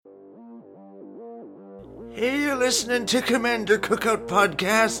Hey, you're listening to Commander Cookout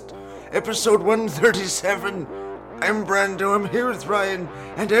Podcast, episode 137. I'm Brando, I'm here with Ryan,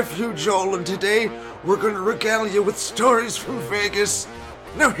 and F.U. Joel, and today we're going to regale you with stories from Vegas.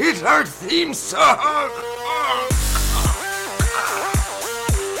 Now hit our theme song!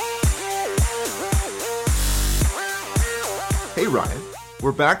 Hey Ryan,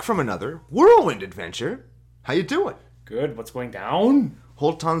 we're back from another whirlwind adventure. How you doing? Good, what's going down?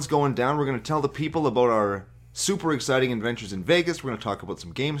 Whole ton's going down. We're going to tell the people about our super exciting adventures in Vegas. We're going to talk about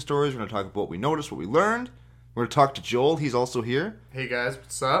some game stories. We're going to talk about what we noticed, what we learned. We're going to talk to Joel. He's also here. Hey guys,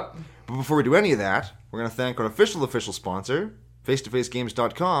 what's up? But before we do any of that, we're going to thank our official sponsor,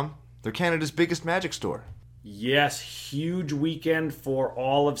 FaceToFaceGames.com. They're Canada's biggest Magic store. Yes, huge weekend for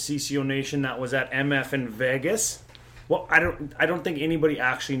all of CCO Nation that was at MF in Vegas. Well, I don't think anybody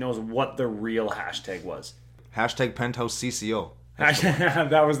actually knows what the real hashtag was. Hashtag Penthouse CCO.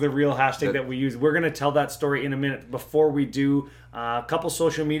 That was the real hashtag that we used. We're going to tell that story in a minute. Before we do, a couple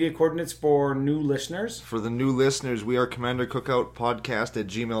social media coordinates for new listeners. For the new listeners, we are Commander Cookout Podcast at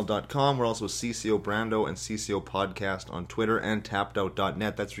gmail.com. We're also CCO Brando and CCO Podcast on Twitter and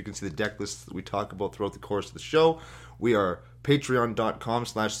tappedout.net. That's where you can see the deck lists that we talk about throughout the course of the show. We are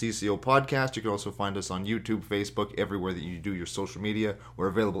patreon.com/CCO Podcast. You can also find us on YouTube, Facebook, everywhere that you do your social media. We're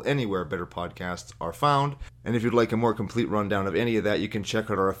available anywhere better podcasts are found. And if you'd like a more complete rundown of any of that, you can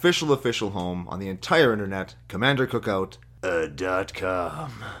check out our official home on the entire internet,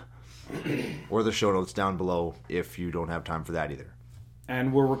 CommanderCookout.com. Or the show notes down below if you don't have time for that either.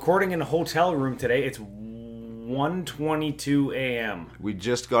 And we're recording in a hotel room today. It's 1:22 a.m. We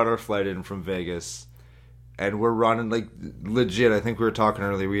just got our flight in from Vegas. And we're running, like, legit. I think we were talking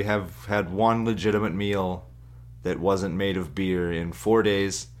earlier. We have had one legitimate meal that wasn't made of beer in 4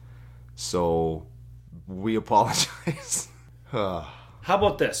 days. So, we apologize. How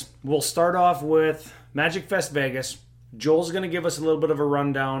about this? We'll start off with Magic Fest Vegas. Joel's going to give us a little bit of a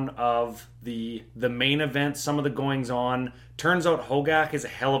rundown of the main event, some of the goings-on. Turns out Hogak is a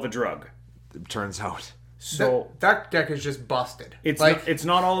hell of a drug. It turns out. So that deck is just busted. It's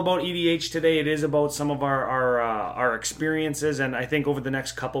not all about EDH today. It is about some of our experiences, and I think over the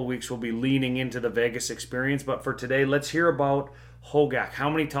next couple weeks we'll be leaning into the Vegas experience. But for today, let's hear about Hogak. How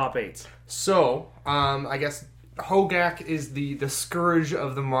many top 8s? So, I guess Hogak is the scourge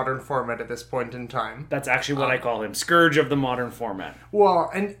of the modern format at this point in time. That's actually what I call him, scourge of the modern format.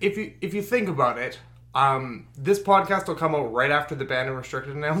 Well, and if you think about it, this podcast will come out right after the banned and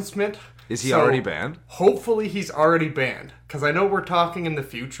restricted announcement. Is he already banned? Hopefully he's already banned. Because I know we're talking in the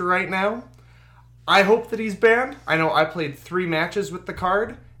future right now. I hope that he's banned. I know I played 3 matches with the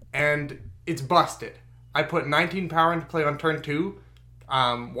card, and it's busted. I put 19 power into play on turn 2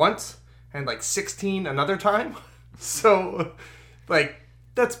 once, and like 16 another time. So, like,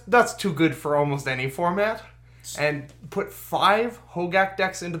 that's too good for almost any format. And put 5 Hogak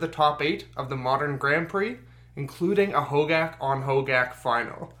decks into the top 8 of the modern Grand Prix, including a Hogak on Hogak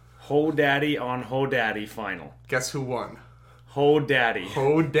final. Ho Daddy on Ho Daddy final. Guess who won? Ho Daddy.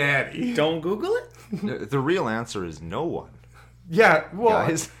 Ho Daddy. Don't Google it? The real answer is no one. Yeah, well,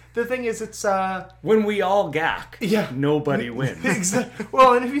 Guys. The thing is, it's when we all gack, yeah, nobody wins. Exactly.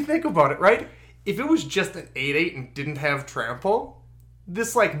 Well, and if you think about it, right? If it was just an 8/8 and didn't have trample,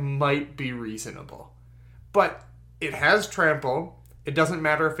 this might be reasonable. But it has trample. It doesn't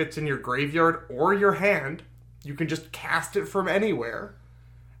matter if it's in your graveyard or your hand. You can just cast it from anywhere.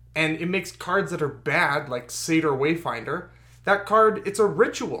 And it makes cards that are bad, like Satyr Wayfinder. That card, it's a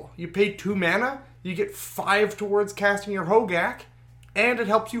ritual. You pay 2 mana, you get 5 towards casting your Hogak, and it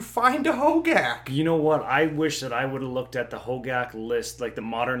helps you find a Hogak. You know what? I wish that I would have looked at the Hogak list, like the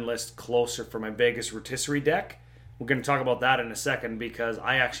modern list, closer for my Vegas Rotisserie deck. We're going to talk about that in a second because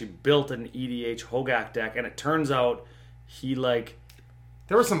I actually built an EDH Hogak deck, and it turns out he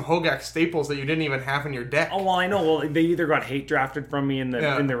There were some Hogak staples that you didn't even have in your deck. Oh, well, I know. Well, they either got hate drafted from me in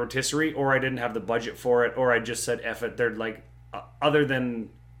the rotisserie, or I didn't have the budget for it, or I just said F it. They're other than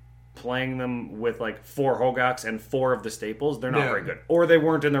playing them with 4 Hogaks and 4 of the staples, they're not very good. Or they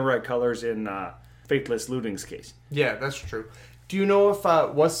weren't in the right colors in Faithless Looting's case. Yeah, that's true. Do you know if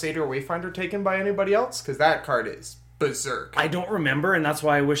was Satyr Wayfinder taken by anybody else? Because that card is berserk. I don't remember, and that's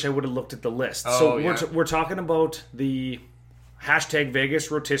why I wish I would have looked at the list. Oh, So we're talking about the hashtag Vegas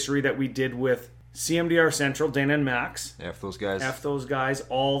Rotisserie that we did with CMDR Central, Dana and Max. F those guys. F those guys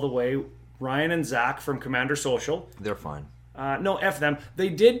all the way. Ryan and Zach from Commander Social. They're fine. No, F them. They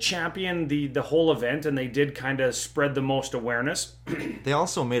did champion the whole event, and they did kind of spread the most awareness. They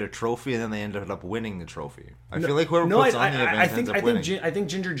also made a trophy, and then they ended up winning the trophy. I feel like whoever puts on the event ends up winning. I think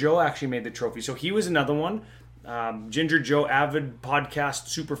Ginger Joe actually made the trophy, so he was another one. Ginger Joe, avid podcast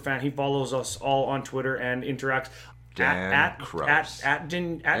super fan. He follows us all on Twitter and interacts at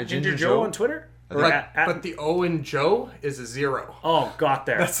Ginger Joe on Twitter. But the O in Joe is a 0. Oh, got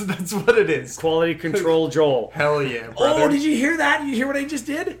there. That's what it is. Quality control Joel. Hell yeah, brother. Oh, did you hear that? You hear what I just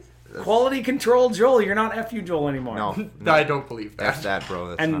did? Quality control Joel. You're not FU Joel anymore. No, I don't believe that. F that,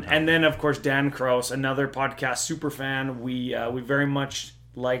 bro. That's and then of course Dan Kraus, another podcast super fan. We very much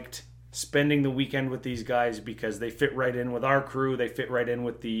liked spending the weekend with these guys because they fit right in with our crew. They fit right in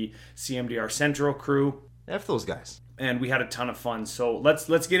with the CMDR Central crew. F those guys. And we had a ton of fun. So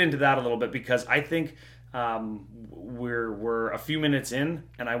let's get into that a little bit because I think we're a few minutes in,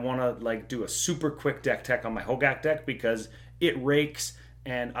 and I want to like do a super quick deck tech on my Hogak deck because it rakes,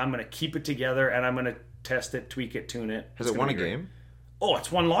 and I'm gonna keep it together, and I'm gonna test it, tweak it, tune it. Has it won a game? Oh,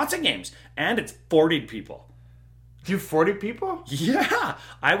 it's won lots of games, and it's 40 people. You 40 people? Yeah,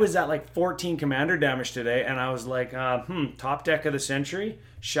 I was at like 14 commander damage today, and I was like, top deck of the century,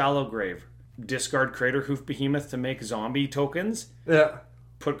 Shallow Grave. Discard Crater Hoof Behemoth to make zombie tokens. Yeah.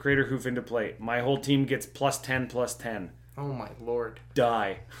 Put Crater Hoof into play. My whole team gets +10/+10. Oh my lord.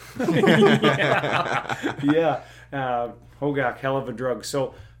 Die. Yeah. Hogak, hell of a drug.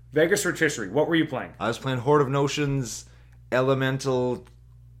 So, Vegas Rotisserie, what were you playing? I was playing Horde of Notions Elemental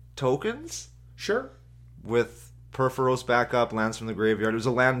Tokens. Sure. With Perforos backup, lands from the graveyard.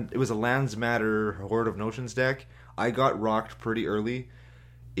 It was a Lands Matter Horde of Notions deck. I got rocked pretty early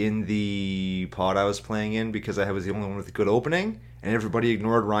in the pod I was playing in because I was the only one with a good opening, and everybody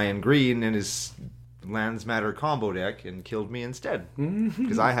ignored Ryan Green and his Lands Matter combo deck and killed me instead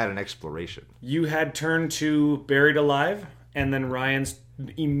because I had an exploration. You had turn 2 Buried Alive, and then Ryan's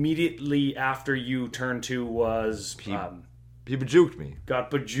immediately after you turn 2 was He bejuked me.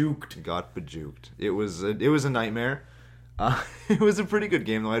 got bejuked. Got bejuked. It was a nightmare. It was a pretty good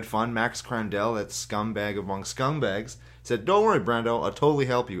game though. I had fun. Max Crandell, that scumbag among scumbags, said, "Don't worry, Brando, I'll totally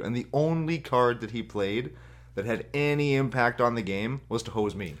help you." And the only card that he played that had any impact on the game was to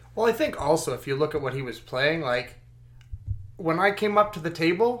hose me. Well, I think also if you look at what he was playing, like when I came up to the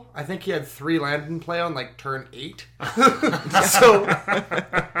table, I think he had 3 land in play on like turn 8. So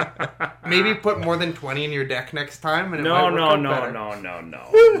maybe put more than 20 in your deck next time. And No.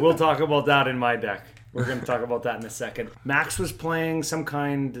 better. We'll talk about that in my deck. We're going to talk about that in a second. Max was playing some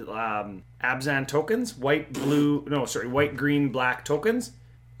kind Abzan tokens, white, green, black tokens.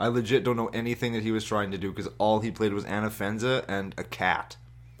 I legit don't know anything that he was trying to do because all he played was Anafenza and a cat.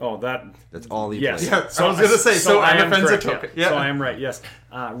 Oh, That's all he yes. played. Yeah, so I was going to say, so I am Anafenza correct, token. yeah. Yeah. So I am right, yes.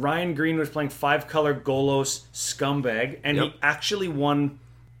 Ryan Green was playing 5-color Golos Scumbag, and he actually won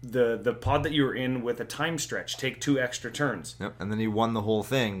the pod that you were in with a time stretch. Take 2 extra turns. Yep, and then he won the whole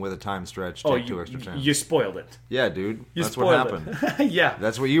thing with a time stretch. Take 2 extra turns. You spoiled it. Yeah, dude. That's what spoiled happened. it. Yeah.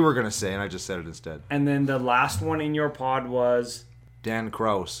 That's what you were going to say, and I just said it instead. And then the last one in your pod was Dan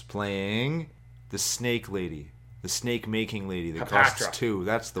Kraus playing the Snake Lady. The Snake Making Lady that Hapatra. costs 2.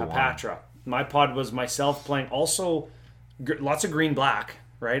 That's the one. Hapatra. My pod was myself playing also lots of green-black,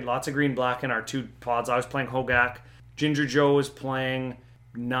 right? Lots of green-black in our 2 pods. I was playing Hogak. Ginger Joe was playing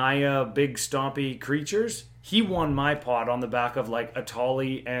Naya Big Stompy Creatures. He won my pod on the back of like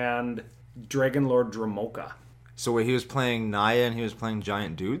Atali and Dragonlord Dramoka. So wait, he was playing Naya and he was playing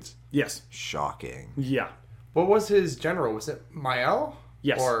Giant Dudes? Yes. Shocking. Yeah. What was his general? Was it Mael?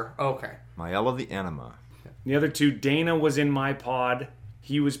 Yes. Okay. Mael of the Anima. The other 2, Dana was in my pod.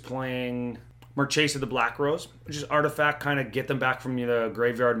 He was playing Marchesa the Black Rose, which is artifact, kind of get them back from the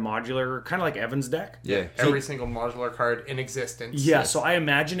graveyard modular, kind of like Evan's deck. Yeah. Every single modular card in existence. Yeah, so I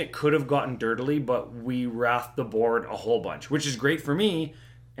imagine it could have gotten dirtily, but we wrathed the board a whole bunch, which is great for me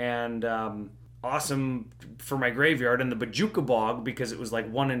and awesome for my graveyard and the Bajuka Bog because it was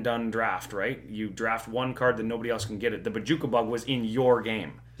like one and done draft, right? You draft one card, then nobody else can get it. The Bajuka Bog was in your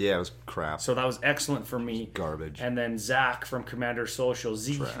game. Yeah, it was crap. So that was excellent for me. Garbage. And then Zach from Commander Social,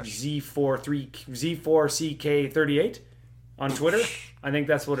 Z4CK38 on Twitter. I think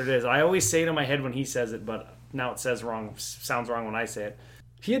that's what it is. I always say it in my head when he says it, but now it sounds wrong when I say it.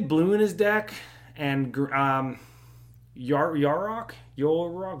 He had blue in his deck and Yarok,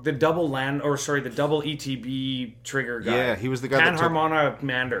 the double the double ETB trigger guy. Yeah, he was the guy that took... Panharmonia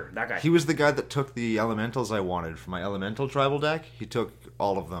Commander, that guy. He was the guy that took the elementals I wanted for my elemental tribal deck. He took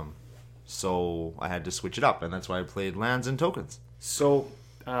all of them. So I had to switch it up, and that's why I played lands and tokens. So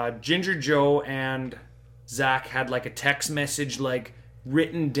Ginger Joe and Zach had like a text message, like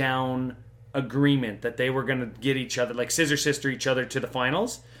written down agreement that they were going to get each other, like scissor sister each other to the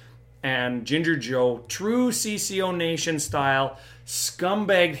finals. And Ginger Joe, true CCO Nation style,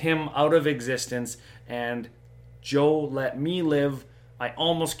 scumbagged him out of existence. And Joe let me live I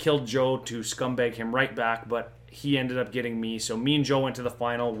almost killed Joe to scumbag him right back, but he ended up getting me. So me and Joe went to the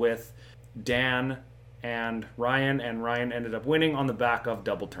final with Dan and Ryan ended up winning on the back of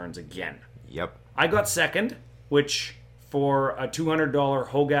double turns again. Yep. I got second, which for a $200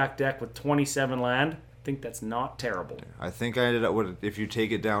 Hogak deck with 27 land, I think that's not terrible. I think I ended up with, if you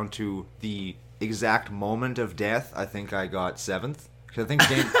take it down to the exact moment of death, I think I got 7th. Because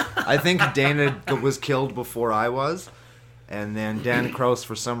I think Dana was killed before I was. And then Dan Kraus,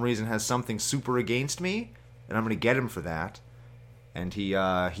 for some reason, has something super against me. And I'm going to get him for that. And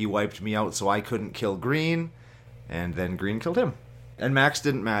he wiped me out so I couldn't kill Green. And then Green killed him. And Max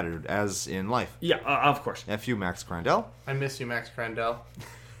didn't matter, as in life. Yeah, of course. F you, Max Crandell. I miss you, Max Crandell.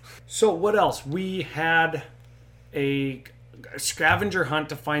 So what else? We had a scavenger hunt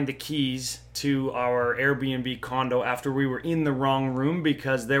to find the keys to our Airbnb condo after we were in the wrong room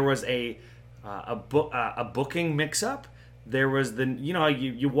because there was a booking mix-up. There was you know how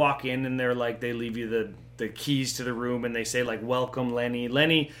you walk in and they're like, they leave you the keys to the room and they say like, welcome Lenny.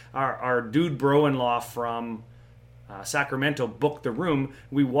 Lenny, our dude bro-in-law from Sacramento booked the room.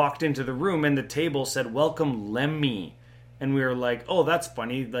 We walked into the room and the table said, welcome Lemmy. And we were like, oh, that's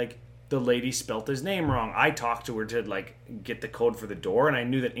funny. Like, the lady spelt his name wrong. I talked to her to, like, get the code for the door, and I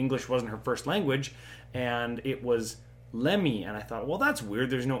knew that English wasn't her first language, and it was Lemmy. And I thought, well, that's weird.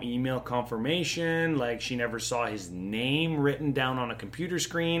 There's no email confirmation. Like, she never saw his name written down on a computer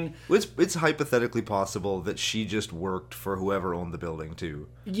screen. It's hypothetically possible that she just worked for whoever owned the building, too.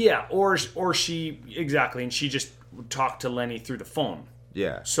 Yeah, or she, exactly, and she just talked to Lenny through the phone.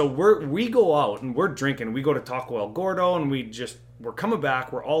 Yeah. So we go out and we're drinking. We go to Taco El Gordo and we're coming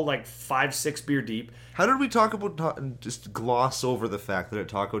back. We're all like 5-6 beer deep. How did we talk about just gloss over the fact that at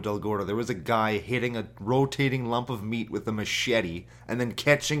Taco Del Gordo there was a guy hitting a rotating lump of meat with a machete and then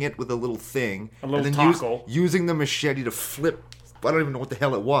catching it with a little thing, a little and then taco, using the machete to flip, I don't even know what the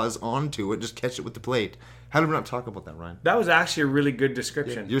hell it was, onto it, just catch it with the plate. How did we not talk about that, Ryan? That was actually a really good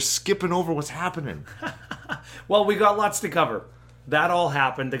description. You're skipping over what's happening. Well, we got lots to cover. That all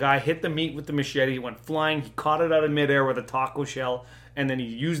happened. The guy hit the meat with the machete. He went flying. He caught it out of midair with a taco shell, and then he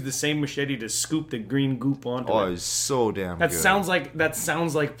used the same machete to scoop the green goop onto it. Oh, it was so damn good. That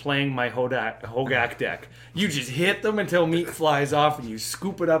sounds like playing my Hogak deck. You just hit them until meat flies off, and you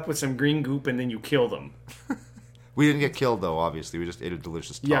scoop it up with some green goop, and then you kill them. We didn't get killed, though, obviously. We just ate a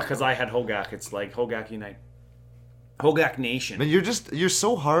delicious taco. Yeah, because I had Hogak. It's like Hogak Unite. Hogak Nation. Man, you're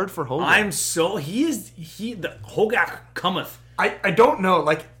so hard for Hogak. The Hogak cometh. I don't know,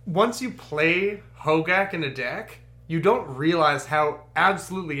 like, once you play Hogak in a deck, you don't realize how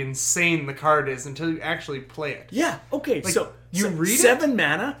absolutely insane the card is until you actually play it. Yeah, okay, like, so you read 7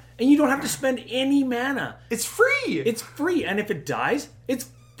 mana, and you don't have to spend any mana. It's free! It's free, and if it dies,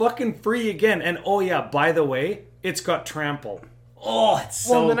 it's fucking free again. And oh yeah, by the way, it's got trample. Oh, it's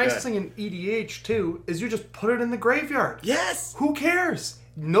so good. Well, the nice thing in EDH, too, is you just put it in the graveyard. Yes! Who cares?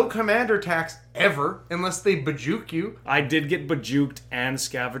 No commander tax ever, unless they bajuke you. I did get bajuked and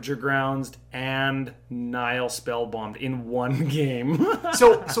Scavenger Grounds and Nile Spellbombed in one game.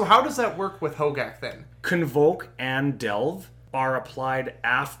 So how does that work with Hogak, then? Convoke and Delve are applied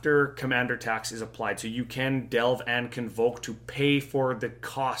after commander tax is applied. So you can Delve and Convoke to pay for the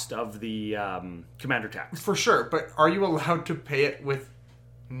cost of the commander tax. For sure, but are you allowed to pay it with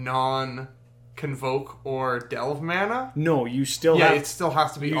non-Convoke or Delve mana? No, you still have... Yeah, it still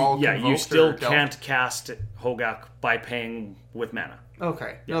has to be all Convoke. Yeah, you still can't cast Hogak by paying with mana.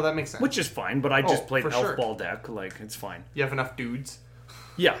 Okay, yeah. No, that makes sense. Which is fine, but I just played Elf sure. Ball deck, like, it's fine. You have enough dudes?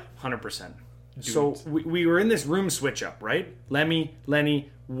 Yeah, 100%. So we were in this room switch up, right? Lemmy,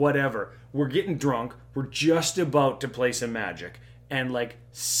 Lenny, whatever. We're getting drunk. We're just about to play some Magic. And like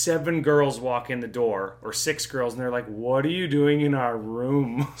 7 girls walk in the door, or 6 girls, and they're like, what are you doing in our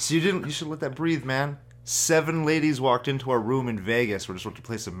room? So you should let that breathe, man. 7 ladies walked into our room in Vegas. We're just about to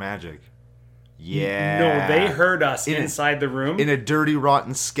play some Magic. Yeah. No, they heard us inside the room. In a dirty,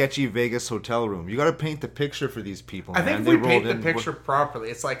 rotten, sketchy Vegas hotel room. You got to paint the picture for these people, man. I think if we paint the picture properly,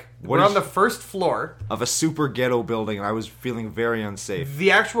 it's like we're on the first floor of a super ghetto building, and I was feeling very unsafe.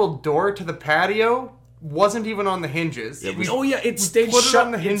 The actual door to the patio wasn't even on the hinges. It stayed shut.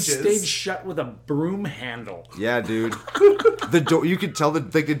 On the hinges. It stayed shut with a broom handle. Yeah, dude. The door. You could tell the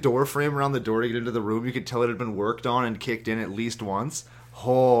door frame around the door to get into the room. You could tell it had been worked on and kicked in at least once.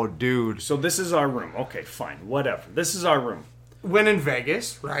 Oh, dude. So this is our room. Okay, fine. Whatever. This is our room. When in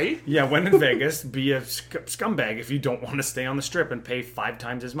Vegas, right? Yeah, when in Vegas. Be a scumbag if you don't want to stay on the strip and pay 5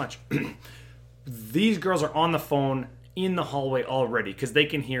 times as much. These girls are on the phone in the hallway already because they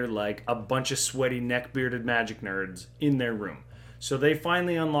can hear like a bunch of sweaty neck-bearded Magic nerds in their room. So they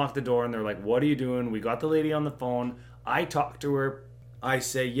finally unlock the door and they're like, what are you doing? We got the lady on the phone. I talked to her I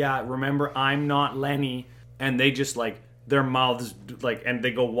say, yeah, remember, I'm not Lenny. And they just like, their mouths like, and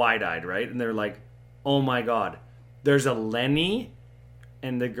they go wide-eyed, right? And they're like, oh my God, there's a Lenny?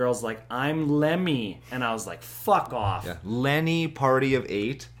 And the girl's like, I'm Lemmy. And I was like, fuck off. Yeah. Lenny, party of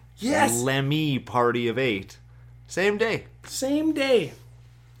 8. Yes. Lemmy, party of 8. Same day. Same day.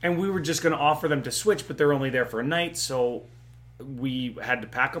 And we were just going to offer them to switch, but they're only there for a night. So we had to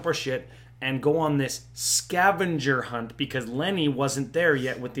pack up our shit and go on this scavenger hunt because Lenny wasn't there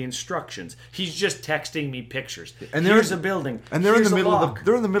yet with the instructions. He's just texting me pictures. And here's a building. And they're in Here's the a middle lock.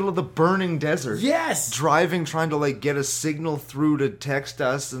 they're in the middle of the burning desert. Yes. Driving, trying to like get a signal through to text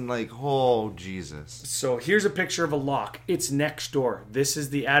us, and like, oh Jesus. So here's a picture of a lock. It's next door. This is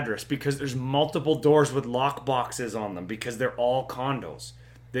the address because there's multiple doors with lock boxes on them because they're all condos.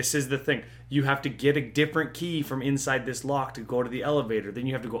 This is the thing. You have to get a different key from inside this lock to go to the elevator. Then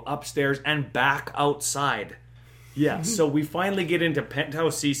you have to go upstairs and back outside. Yeah, so we finally get into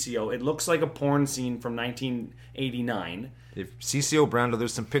Penthouse CCO. It looks like a porn scene from 1989. If CCO Brando,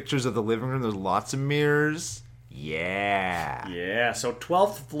 there's some pictures of the living room. There's lots of mirrors. Yeah. Yeah, so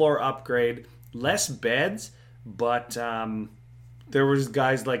 12th floor upgrade. Less beds, but there was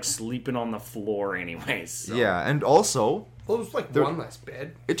guys like sleeping on the floor anyways. So. Yeah, and also... Well, it was like one less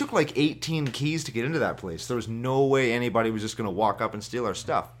bed. It took like 18 keys to get into that place. There was no way anybody was just going to walk up and steal our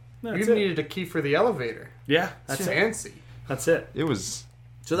stuff. You even needed a key for the elevator. Yeah, that's fancy. It. That's it. It was...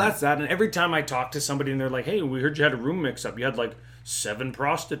 So that's that. And every time I talk to somebody and they're like, hey, we heard you had a room mix-up. You had like 7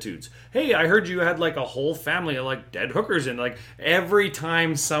 prostitutes. Hey, I heard you had like a whole family of like dead hookers. And like every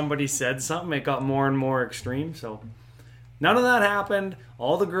time somebody said something, it got more and more extreme. So none of that happened.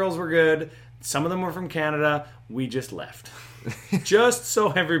 All the girls were good. Some of them were from Canada. We just left. Just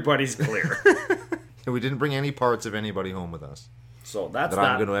so everybody's clear. We didn't bring any parts of anybody home with us. So that's that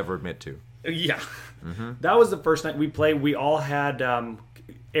I'm going to ever admit to. Yeah. Mm-hmm. That was the first night we played. We all had,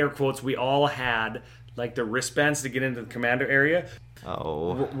 air quotes, we all had like the wristbands to get into the commander area.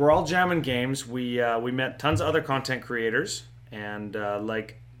 Oh. We're all jamming games. We met tons of other content creators. And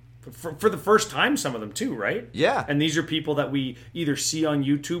like... For the first time, some of them too, right? Yeah. And these are people that we either see on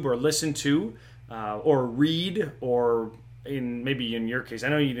YouTube or listen to or read, or maybe in your case, I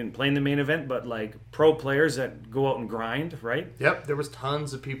know you didn't play in the main event, but like pro players that go out and grind, right? Yep, there was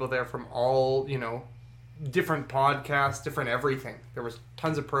tons of people there from all, different podcasts, different everything. There was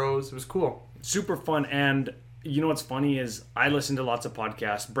tons of pros. It was cool. Super fun. And you know what's funny is I listen to lots of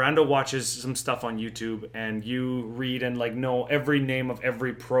podcasts. Brando watches some stuff on YouTube, and you read and like know every name of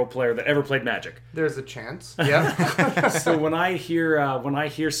every pro player that ever played Magic. There's a chance. Yeah. So when I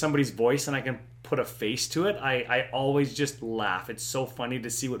hear somebody's voice and I can put a face to it, I always just laugh. It's so funny to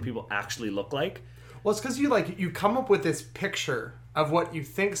see what people actually look like. Well, it's because you come up with this picture of what you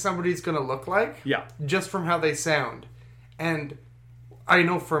think somebody's going to look like. Yeah. Just from how they sound. And I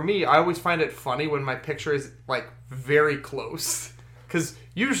know for me, I always find it funny when my picture is like very close, because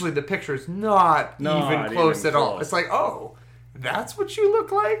usually the picture is not even close at all. It's like, oh, that's what you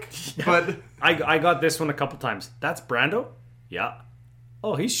look like. Yeah. But I got this one a couple times. That's Brando? Yeah.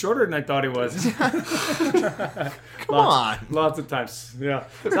 Oh, he's shorter than I thought he was. Come on. Lots of times. Yeah.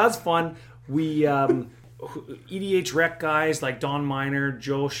 So that's fun. We EDH Rec guys like Don Miner,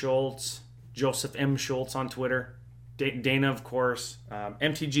 Joe Schultz, Joseph M. Schultz on Twitter. Dana, of course,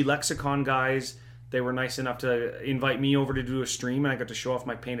 MTG Lexicon guys. They were nice enough to invite me over to do a stream, and I got to show off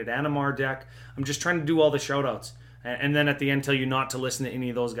my painted Animar deck. I'm just trying to do all the shout-outs. And then at the end tell you not to listen to any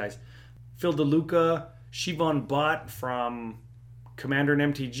of those guys. Phil DeLuca, Shivon Butt from Commander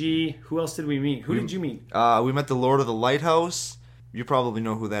and MTG. Who else did we meet? Who did you meet? We met the Lord of the Lighthouse. You probably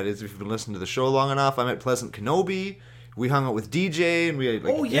know who that is if you've been listening to the show long enough. I met Pleasant Kenobi. We hung out with DJ, and we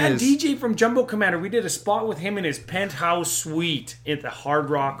DJ from Jumbo Commander. We did a spot with him in his penthouse suite at the Hard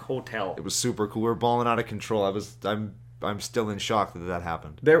Rock Hotel. It was super cool. We were balling out of control. I'm still in shock that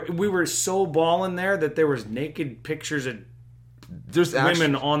happened. We were so balling there that there was naked pictures of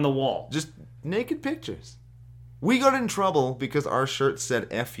women on the wall. Just naked pictures. We got in trouble because our shirts said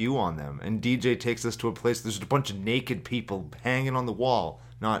 "F-U" on them, and DJ takes us to a place. There's a bunch of naked people hanging on the wall.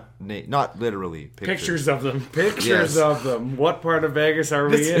 Not literally. Pictures of them. Pictures of them. What part of Vegas are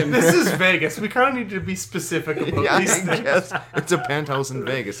we in? This is Vegas. We kind of need to be specific about these things. Yes, it's a penthouse in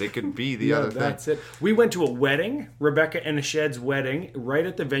Vegas. It could be the other thing. That's it. We went to a wedding, Rebecca and Ashed's wedding. Right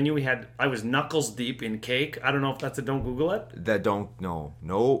at the venue, I was knuckles deep in cake. I don't know if that's a don't Google it.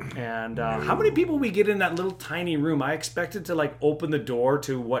 No. And how many people we get in that little tiny room? I expected to like open the door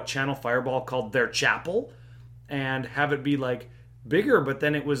to what Channel Fireball called their chapel and have it be like bigger, but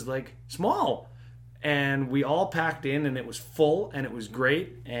then it was like small, and we all packed in, and it was full, and it was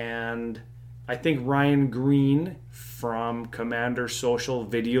great. And I think Ryan Green from Commander Social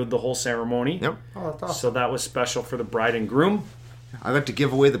videoed the whole ceremony. Yep. Oh, that's awesome. So that was special for the bride and groom. I got to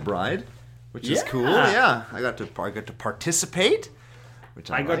give away the bride, which is cool. Yeah, I got to participate,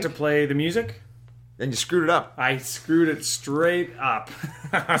 which I got to play the music. And you screwed it up. I screwed it straight up.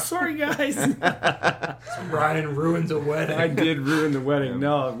 Sorry, guys. Ryan ruins a wedding. I did ruin the wedding.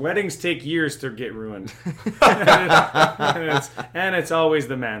 No, weddings take years to get ruined. and it's always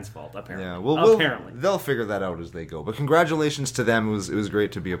the man's fault, apparently. Yeah, well, apparently. They'll figure that out as they go. But congratulations to them. It was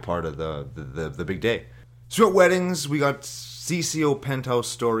great to be a part of the big day. So at weddings, we got CCO Penthouse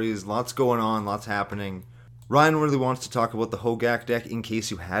stories. Lots going on, lots happening. Ryan really wants to talk about the Hogak deck in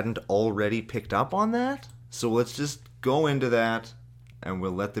case you hadn't already picked up on that. So let's just go into that, and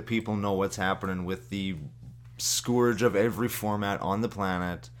we'll let the people know what's happening with the scourge of every format on the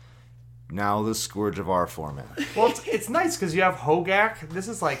planet. Now the scourge of our format. Well, it's nice because you have Hogak. This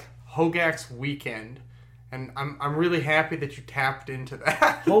is like Hogak's weekend. And I'm really happy that you tapped into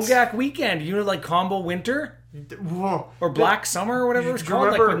that. Hogak weekend. You know, like Combo Winter? Whoa. Or Black Summer or whatever it was called,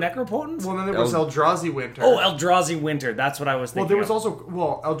 remember, like with Necropotence? Well, then there was Eldrazi Winter. Oh, Eldrazi Winter. That's what I was thinking. Well, there was also...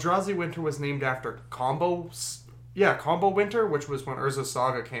 Eldrazi Winter was named after Combo Winter, which was when Urza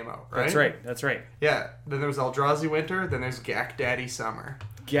Saga came out, right? That's right. Yeah. Then there was Eldrazi Winter, then there's Gak Daddy Summer.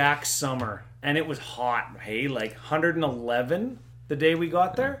 Gak Summer. And it was hot, hey? Like 111 the day we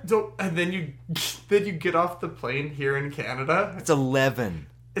got there? So, and then you get off the plane here in Canada. It's 11.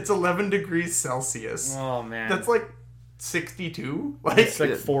 It's 11 degrees Celsius. Oh, man. That's like 62? It's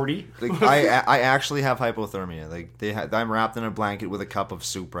like 40. Like, I actually have hypothermia. Like I'm wrapped in a blanket with a cup of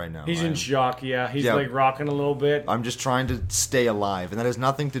soup right now. He's in shock, yeah. He's like rocking a little bit. I'm just trying to stay alive, and that has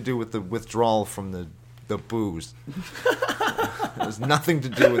nothing to do with the withdrawal from the booze. It has nothing to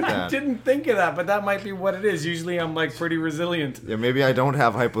do with that. I didn't think of that, but that might be what it is. Usually I'm like pretty resilient. Yeah, maybe I don't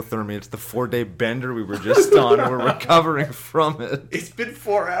have hypothermia. It's the 4-day bender we were just on, and we're recovering from it. It's been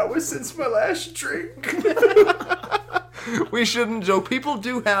 4 hours since my last drink. We shouldn't joke. People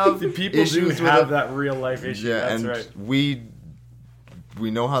do have People do have that real life issue. Yeah, that's and right. we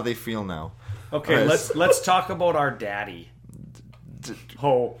know how they feel now. Okay, let's talk about our daddy.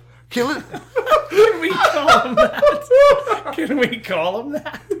 Ho. Kill it. Can we call him that? Can we call him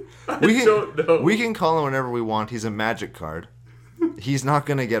that? I don't know. We can call him whenever we want. He's a magic card. He's not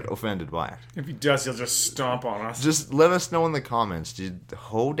going to get offended by it. If he does, he'll just stomp on us. Just let us know in the comments. Did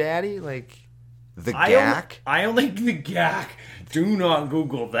Ho Daddy, like the Gak? I only the Gak. Do not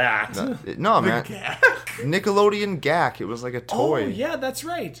Google that. No, man. Nickelodeon Gak. It was like a toy. Oh, yeah, that's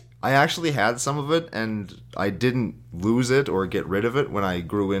right. I actually had some of it, and I didn't lose it or get rid of it when I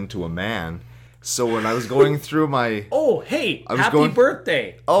grew into a man. So when I was going through my... Oh, hey, happy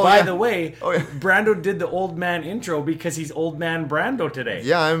birthday. Oh, By yeah. the way, Oh, yeah. Brando did the old man intro because he's old man Brando today.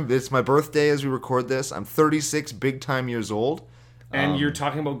 Yeah, it's my birthday as we record this. I'm 36 big time years old. And you're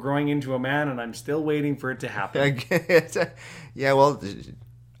talking about growing into a man, and I'm still waiting for it to happen. Yeah, well,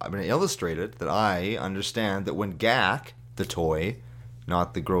 I'm going to illustrate it that I understand that when Gak, the toy,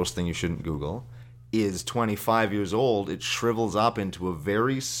 not the gross thing you shouldn't Google, is 25 years old, it shrivels up into a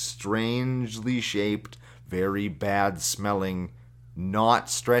very strangely shaped, very bad smelling, not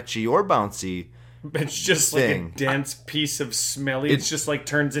stretchy or bouncy It's just thing. like a dense piece of smelly. It's just like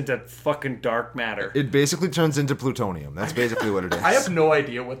turns into fucking dark matter. It basically turns into plutonium. That's basically what it is. I have no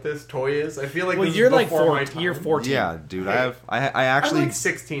idea what this toy is. I feel like Well, this you're is like before my time. you're 14. Yeah, dude. I I'm actually like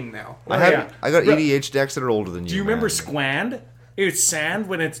 16 now. I yeah. got EDH decks that are older than you. Do you remember man. Squand? It's sand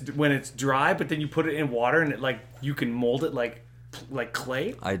when it's dry, but then you put it in water and it like you can mold it like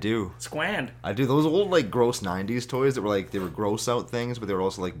clay. I do. Squand. I do. Those old like gross 90s toys that were like they were gross out things, but they were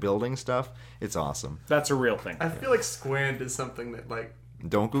also like building stuff. It's awesome. That's a real thing. I feel like Squand is something that like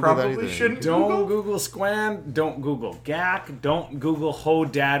Don't Google that probably either. shouldn't Don't Google Squand. Don't Google Gak. Don't Google Ho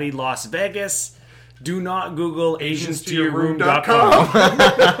Daddy Las Vegas. Do not Google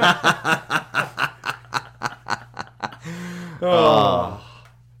AgentsToYourRoom.com. Oh,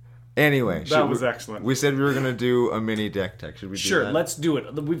 Anyway, that was excellent. We said we were gonna do a mini deck tech. Should we do Sure, that? let's do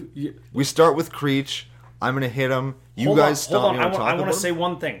it. We start with Creech. I'm gonna hit him. You Hold guys on, stop. hold on. I want to say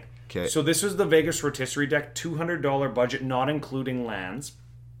one thing. 'Kay. So this was the Vegas Rotisserie deck, $200 budget, not including lands,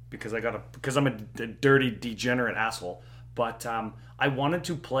 because I'm a dirty degenerate asshole. But I wanted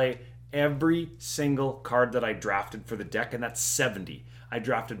to play every single card that I drafted for the deck, and that's 70. I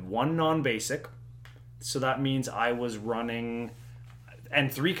drafted one non-basic, so that means I was running, and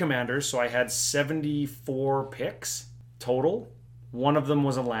 3 commanders, so I had 74 picks total. One of them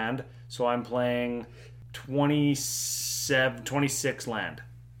was a land, so I'm playing 26 land.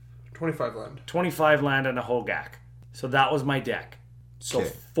 25 land. 25 land and a Hogak. So that was my deck. So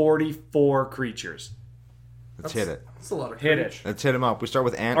Okay. 44 creatures. Let's hit it. That's a lot of Hit courage. it. Let's hit him up. We start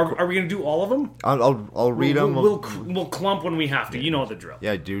with Ant. Are we going to do all of them? I'll read them. We'll clump when we have to. You know the drill.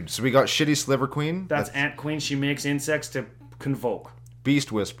 Yeah, dude. So we got Shitty Sliver Queen. That's Ant Queen. She makes insects to convoke.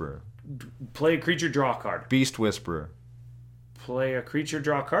 Beast Whisperer. Play a creature, draw a card. Beast Whisperer. Play a creature,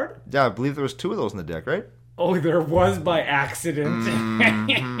 draw a card? Yeah, I believe there was 2 of those in the deck, right? Oh, there was by accident.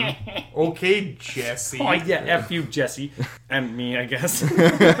 Okay, Jesse. Oh, yeah, F you, Jesse. And me, I guess.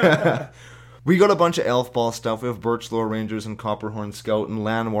 We got a bunch of elf ball stuff. We have Birchlore Rangers and Copperhorn Scout and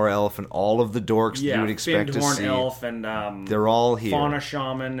Landwar Elf and all of the dorks that you would expect to Finned Horn see. Elf and They're all here. Fauna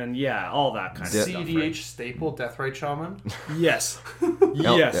Shaman and all that kind of stuff. CDH Right? staple, Deathrite Shaman. Yes.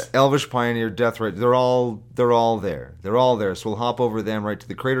 Yes. Elvish Pioneer, Deathrite. They're all there. They're all there. So we'll hop over them right to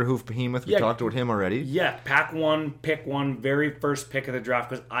the Crater Hoof Behemoth. We talked about him already. Yeah, pack one, pick one, very first pick of the draft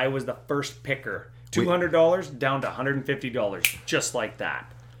because I was the first picker. $200 down to $150, just like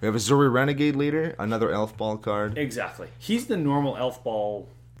that. We have a Zuri Renegade Leader, another Elf Ball card. Exactly. He's the normal elf ball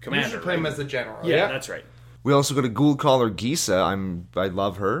You commander. should play him right? as the general. Yeah, that's right. We also got a Ghoul Caller Gisa. I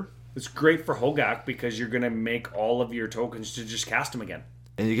love her. It's great for Hogak because you're going to make all of your tokens to just cast them again.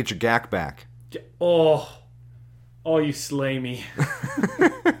 And you get your Gak back. Oh, you slay me.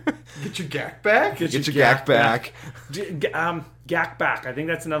 Get your Gak back? Get your Gak back. Gak back. I think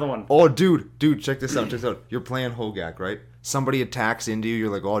that's another one. Oh, dude, check this out. You're playing Hogak, right? Somebody attacks into you. You're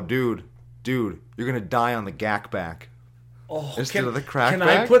like, oh, dude, you're gonna die on the Gak back. Oh, Instead of the crack Can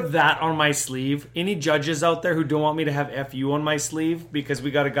back? I put that on my sleeve? Any judges out there who don't want me to have FU on my sleeve because we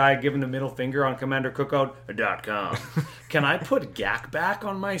got a guy giving the middle finger on CommanderCookout.com. Can I put Gak back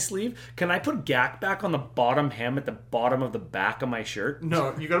on my sleeve? Can I put Gak back on the bottom hem at the bottom of the back of my shirt?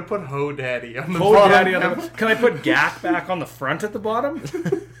 No, you gotta put Ho Daddy on the Oh, bottom. daddy, can I put Gak back on the front at the bottom?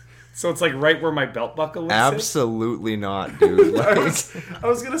 So it's like right where my belt buckle is. Absolutely not, dude. I Like,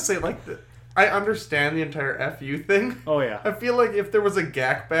 was gonna say, like, I understand the entire FU thing. Oh, yeah. I feel like if there was a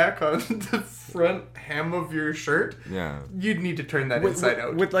Gak back on the front hem of your shirt, yeah. you'd need to turn that inside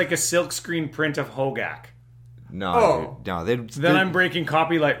out. With like a silk screen print of Hogak. No, Oh. dude, no. Then I'm breaking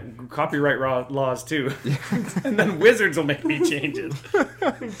copyright laws too. And then Wizards will make me change it.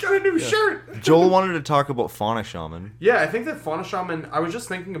 Get a new shirt! Joel wanted to talk about Fauna Shaman. Yeah, I think that Fauna Shaman, I was just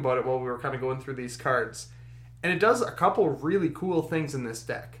thinking about it while we were kind of going through these cards. And it does a couple really cool things in this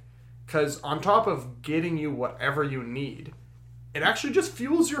deck. Because on top of getting you whatever you need, it actually just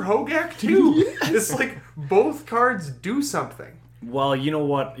fuels your Hogak too. It's like both cards do something. Well, you know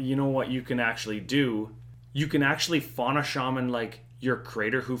what you can actually do? You can actually Fauna Shaman like your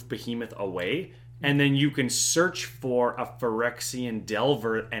Crater Hoof Behemoth away, and then you can search for a Phyrexian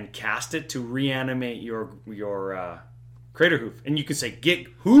Delver and cast it to reanimate your Crater Hoof. And you can say, get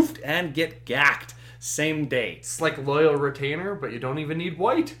hoofed and get gacked. Same day. It's like Loyal Retainer, but you don't even need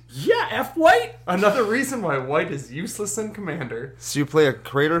white. Yeah, F white. Another reason why white is useless in Commander. So you play a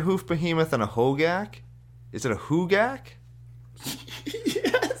Crater Hoof Behemoth and a Hogak? Is it a Hugak?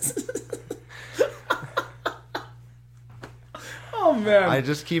 Yes. Oh man. I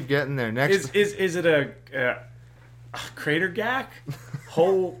just keep getting there. Next, Is it a crater gack?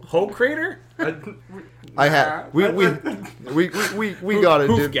 Ho crater? I had we got it,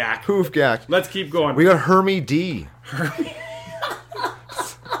 Hoof dude. Gak. Hoof Gak. Let's keep going. We got Hermie D.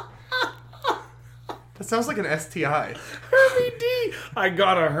 That sounds like an STI. Hermie D. I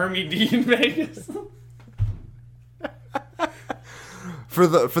got a Hermie D in Vegas. For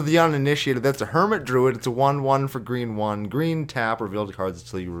the uninitiated, that's a Hermit Druid. It's a 1/1 for green 1. Green tap, reveal the cards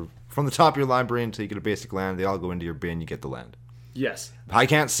until you from the top of your library until you get a basic land. They all go into your bin. You get the land. Yes. I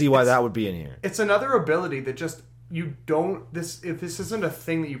can't see why that would be in here. It's another ability that just you don't if this isn't a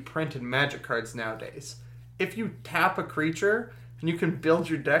thing that you print in Magic cards nowadays. If you tap a creature and you can build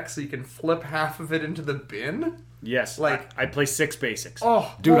your deck so you can flip half of it into the bin. Yes. Like- I play 6 basics.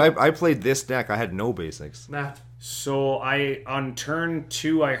 Oh, Dude, well, I played this deck. I had no basics. nah. So on turn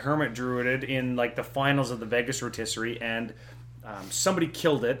 2 I Hermit Druided in like the finals of the Vegas Rotisserie, and somebody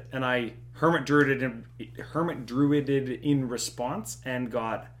killed it, and I Hermit Druided in response and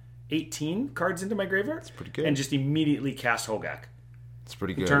got 18 cards into my graveyard. That's pretty good. And just immediately cast Hogak. It's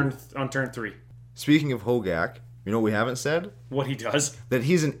pretty good. On turn 3. Speaking of Hogak, you know what we haven't said? What he does. That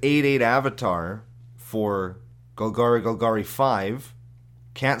he's an 8/8 avatar for Golgari 5.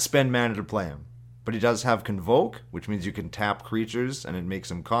 Can't spend mana to play him. But he does have Convoke, which means you can tap creatures and it makes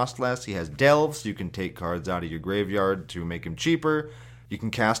him cost less. He has Delve, so you can take cards out of your graveyard to make him cheaper. You can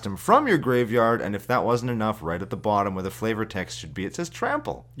cast him from your graveyard, and if that wasn't enough, right at the bottom where the flavor text should be, it says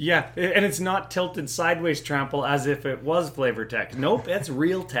trample. Yeah, and it's not tilted sideways trample as if it was flavor text. Nope, that's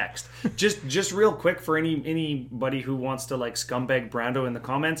real text. Just real quick for anybody who wants to like scumbag Brando in the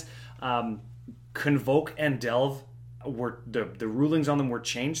comments, Convoke and Delve were the rulings on them were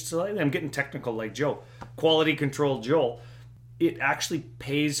changed slightly. I'm getting technical like Joe. Quality control Joel. It actually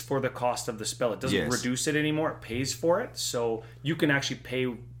pays for the cost of the spell. It doesn't reduce it anymore. It pays for it. So you can actually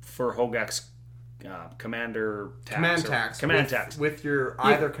pay for Hogak's commander tax. Command tax. With your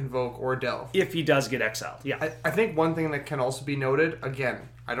either Convoke or Delve. If he does get exiled, yeah. I think one thing that can also be noted, again,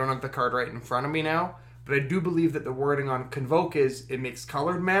 I don't have the card right in front of me now, but I do believe that the wording on Convoke is it makes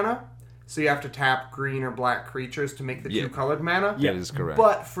colored mana. So you have to tap green or black creatures to make the 2 colored mana. Yeah, that is correct.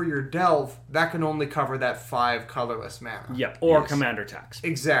 But for your Delve, that can only cover that 5 colorless mana. Yeah, or commander tax.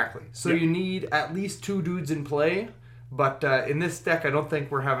 Exactly. So you need at least 2 dudes in play. But in this deck, I don't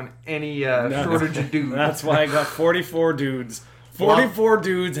think we're having any shortage of dudes. That's why I got 44 dudes. 44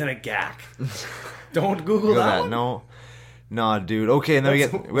 dudes and a GAC. Don't Google that one. No. Nah, dude. Okay, and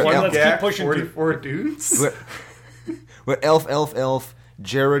then let's keep pushing 44 dudes? We're elf.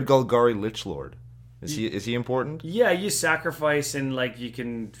 Jared Golgari Lichlord. Is he important? Yeah, you sacrifice and like you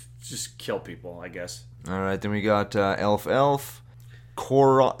can just kill people, I guess. All right, then we got elf.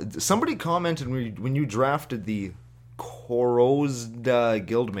 Somebody commented when you drafted the Korozda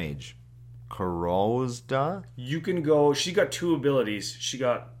Guildmage. Korozda? You can go. She got 2 abilities. She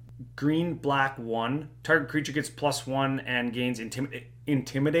got green, black 1. Target creature gets +1 and gains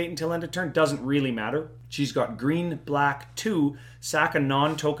intimidate until end of turn. Doesn't really matter. She's got green, black 2. Sack a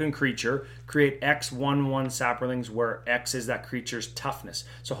non-token creature. Create X 1/1 Saprolings where X is that creature's toughness.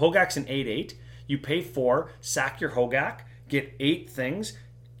 So Hogak's an 8/8. You pay 4. Sack your Hogak. Get 8 things.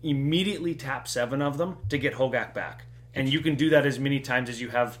 Immediately tap 7 of them to get Hogak back. And you can do that as many times as you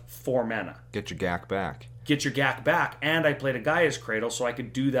have 4 mana. Get your GAC back. And I played a Gaia's Cradle, so I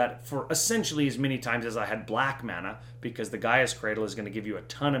could do that for essentially as many times as I had black mana, because the Gaia's Cradle is going to give you a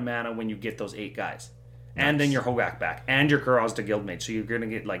ton of mana when you get those 8 guys. Nice. And then your Hogak back, and your Korozda Guildmage, so you're going to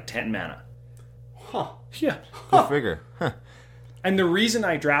get like 10 mana. Huh. Yeah. Good figure. Huh. And the reason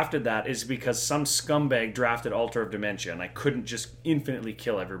I drafted that is because some scumbag drafted Altar of Dementia, and I couldn't just infinitely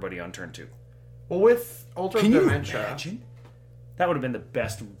kill everybody on turn 2. Well, with Altar of Dementia... Can you imagine? That would have been the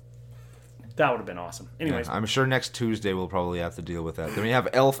best... That would have been awesome. Anyways. Yeah, I'm sure next Tuesday we'll probably have to deal with that. Then we have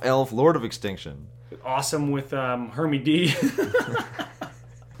Elf, Lord of Extinction. Awesome with Hermie D.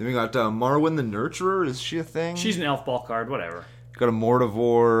 Then we got Marwyn the Nurturer. Is she a thing? She's an elf ball card, whatever. Got a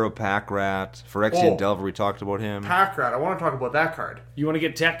Mortivore, a Pack Rat, Phyrexian Delver. We talked about him. Pack Rat. I want to talk about that card. You want to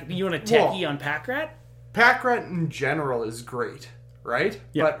get You want a techie on Pack Rat? Pack Rat in general is great, right?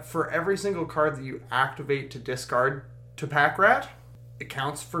 Yeah. But for every single card that you activate to discard to Pack Rat, it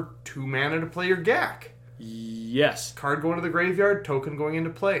counts for 2 mana to play your GAC. Yes. Card going to the graveyard, token going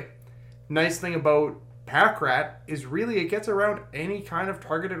into play. Nice thing about Pack Rat is really it gets around any kind of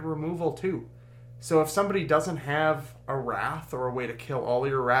targeted removal too. So if somebody doesn't have a Wrath or a way to kill all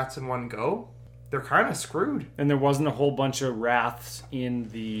your rats in one go, they're kind of screwed. And there wasn't a whole bunch of Wraths in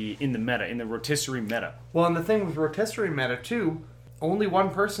the meta, in the rotisserie meta. Well, and the thing with rotisserie meta too, only one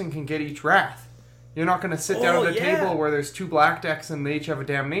person can get each Wrath. You're not going to sit down at a table where there's 2 black decks and they each have a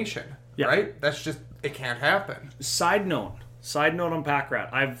Damnation, right? That's just, it can't happen. Side note on Pack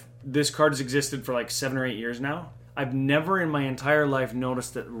Rat. This card has existed for like 7 or 8 years now. I've never in my entire life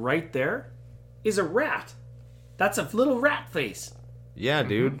noticed that right there is a rat. That's a little rat face. Yeah,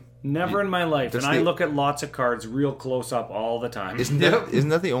 dude. Never in my life. And I look at lots of cards real close up all the time. Isn't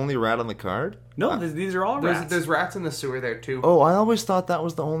that the only rat on the card? No, these are all rats. There's rats in the sewer there too. Oh, I always thought that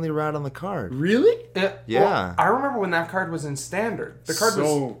was the only rat on the card. Really? Yeah. Well, I remember when that card was in Standard. The card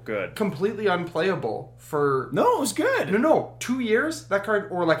was good. Completely unplayable for... No, it was good. No. 2 years, that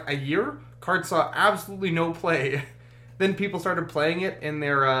card, or like a year, card saw absolutely no play. Then people started playing it in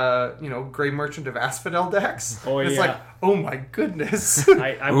their, Grey Merchant of Asphodel decks. Oh, yeah. It's like, oh my goodness.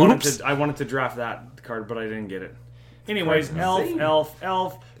 I wanted to draft that card, but I didn't get it. Anyways, elf,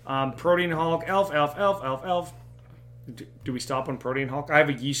 Protean Hulk, elf. Do we stop on Protean Hulk? I have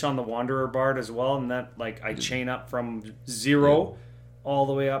a Yishan the Wanderer Bard as well, and that, I chain up from 0 all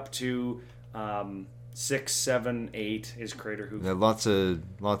the way up to 6, 7, 8 is Crater Hoof. Yeah, lots of.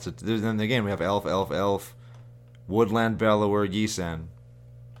 Then again, we have elf. Woodland Bellower, Yisan.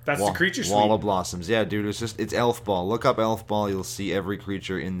 That's the creature suite. Wall of Blossoms. Yeah, dude, it's Elf Ball. Look up Elf Ball, you'll see every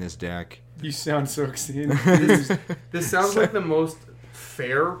creature in this deck. You sound so excited. This sounds like the most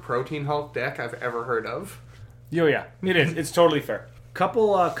fair Protean Hulk deck I've ever heard of. Oh, yeah. It is. It's totally fair.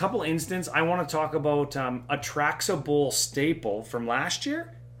 Couple instants. I want to talk about a Traxable staple from last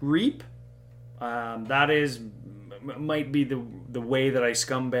year, Reap. That might be the way that I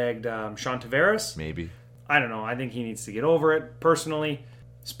scumbagged Sean Tavares. Maybe. I don't know. I think he needs to get over it, personally.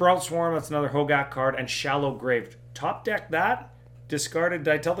 Sprout Swarm, that's another Hogak card, and Shallow Grave. Top deck that, discarded.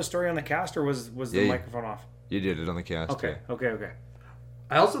 Did I tell the story on the cast, or was the microphone off? You did it on the cast. Okay.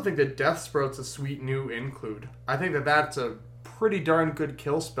 I also think that Death Sprout's a sweet new include. I think that that's a pretty darn good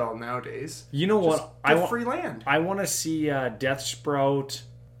kill spell nowadays. You know what? I want free land. I want to see Death Sprout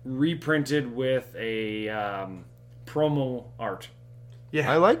reprinted with a promo art. Yeah,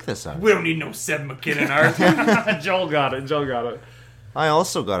 I like this art. We don't need no Seb McKinnon art. Joel got it. I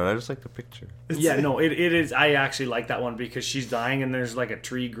also got it. I just like the picture. Yeah, no, it is. I actually like that one because she's dying and there's like a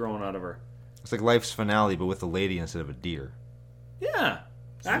tree growing out of her. It's like Life's Finale, but with a lady instead of a deer. Yeah,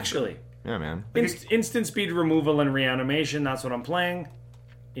 actually. Yeah, man. Instant speed removal and reanimation. That's what I'm playing.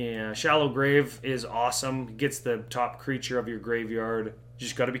 Yeah, Shallow Grave is awesome. Gets the top creature of your graveyard. You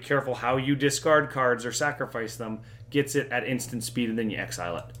just got to be careful how you discard cards or sacrifice them. Gets it at instant speed and then you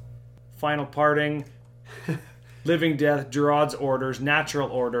exile it. Final Parting, Living Death, Gerard's Orders, Natural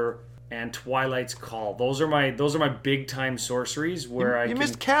Order, and Twilight's Call. Those are my big time sorceries where you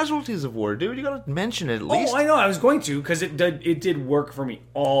missed Casualties of War, dude. You gotta mention it at least. Oh, I know. I was going to because it did work for me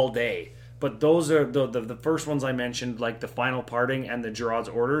all day. But those are the first ones I mentioned, like the Final Parting and the Gerard's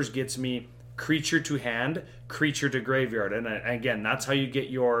Orders, gets me creature to hand, creature to graveyard. And again, that's how you get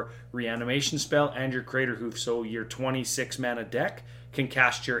your reanimation spell and your Crater Hoof. So your 26 mana deck can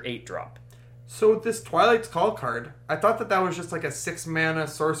cast your 8-drop. So this Twilight's Call card, I thought that was just like a 6 mana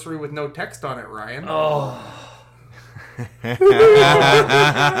sorcery with no text on it, Ryan. Oh.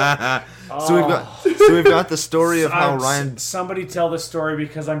 So we've got the story of how Ryan. Somebody tell the story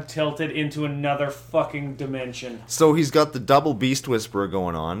because I'm tilted into another fucking dimension. So he's got the double Beast Whisperer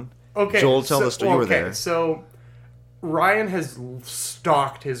going on. Okay, Joel, tell the story. You were there. So Ryan has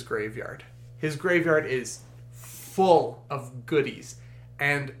stocked his graveyard. His graveyard is full of goodies.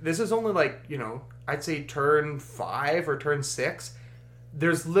 And this is only like, I'd say turn 5 or turn 6.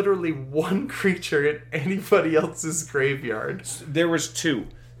 There's literally one creature in anybody else's graveyard. There was 2.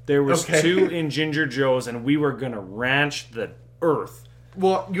 There was 2 in Ginger Joe's, and we were going to ranch the earth.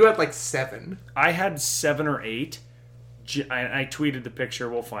 Well, you had like 7. I had 7 or 8. I tweeted the picture.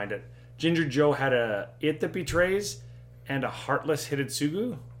 We'll find it. Ginger Joe had a It That Betrays and a Heartless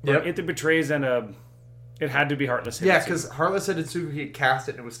Hidetsugu. Yep. It That Betrays and a... It had to be Heartless Hidetsugu. Yeah, because Heartless Hidetsugu, he cast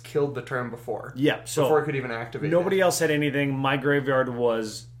it and it was killed the turn before. Yeah, so... Before it could even activate Nobody else had anything. My graveyard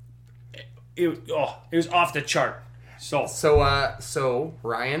was... It was off the chart. So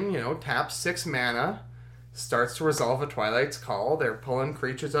Ryan, taps 6 mana, starts to resolve a Twilight's Call. They're pulling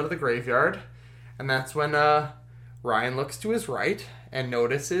creatures out of the graveyard. And that's when Ryan looks to his right and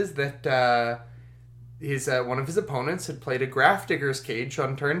notices that one of his opponents had played a Grafdigger's Cage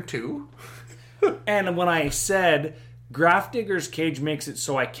on turn 2. And when I said Grafdigger's Cage makes it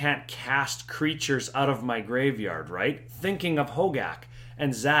so I can't cast creatures out of my graveyard, right? Thinking of Hogak.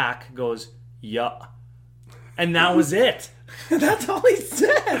 And Zach goes, yeah. And that was it. That's all he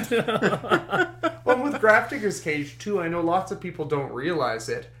said. Well, with Grafdigger's Cage, too, I know lots of people don't realize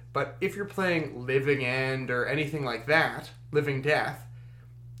it, but if you're playing Living End or anything like that, Living Death,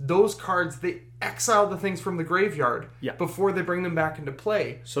 those cards, they exile the things from the graveyard before they bring them back into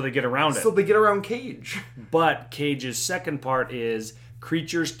play. So they get around it. So they get around Cage. But Cage's second part is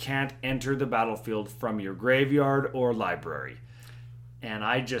creatures can't enter the battlefield from your graveyard or library. And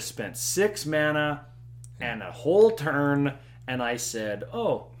I just spent 6 mana and a whole turn, and I said,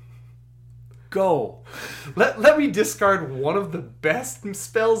 go. Let me discard one of the best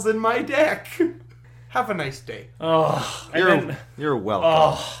spells in my deck. Have a nice day. You're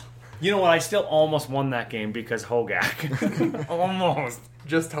welcome. You know what? I still almost won that game because Hogak. Almost.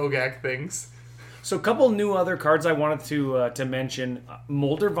 Just Hogak things. So a couple new other cards I wanted to mention.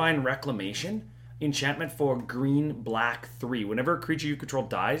 Moldervine Reclamation. Enchantment for green, black 3. Whenever a creature you control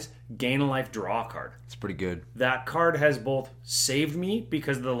dies, gain a life, draw a card. It's pretty good. That card has both saved me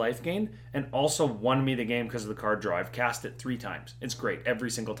because of the life gain and also won me the game because of the card draw. I've cast it 3 times. It's great every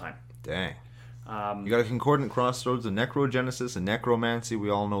single time. Dang. You got a Concordant Crossroads, a Necrogenesis, a Necromancy.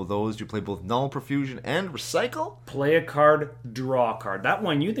 We all know those. You play both Null Profusion and Recycle. Play a card, draw a card. That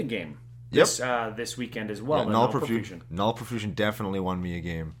won you the game this weekend as well. Yeah, Null Profusion. Null Profusion definitely won me a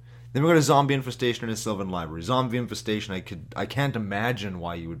game. Then we got a Zombie Infestation and a Sylvan Library. Zombie Infestation, I can't imagine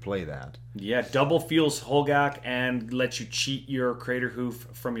why you would play that. Yeah, double feels Hogak and lets you cheat your Crater Hoof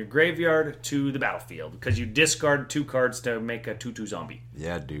from your graveyard to the battlefield because you discard 2 cards to make a 2/2 zombie.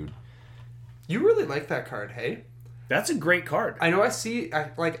 Yeah, dude. You really like that card, hey? That's a great card. I know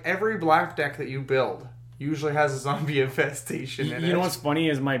like every black deck that you build usually has a zombie infestation in it. You know what's funny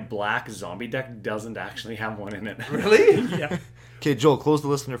is my black zombie deck doesn't actually have one in it. Really? Yeah. Okay, Joel, close the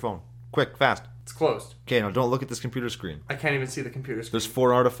list on your phone. Quick, fast. It's closed. Okay, now don't look at this computer screen. I can't even see the computer screen. There's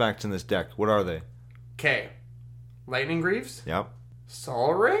 4 artifacts in this deck. What are they? Okay. Lightning Greaves? Yep.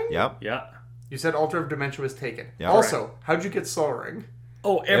 Sol Ring? Yep. Yeah. You said Altar of Dementia was taken. Yeah. Also, how'd you get Sol Ring?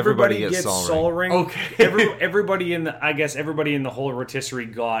 Oh, everybody gets gets Sol Sol Ring. Okay. Everybody in the whole rotisserie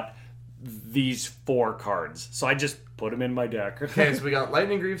got these 4 cards. So I just put them in my deck. Okay, so we got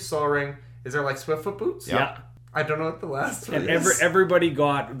Lightning Greaves, Sol Ring. Is there like Swiftfoot Boots? Yeah. I don't know what the last one And is. everybody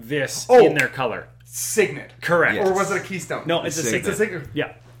got this Oh. in their color. Signet. Correct. Yes. Or was it a Keystone? No, it's a Signet. It's a signet. Signet.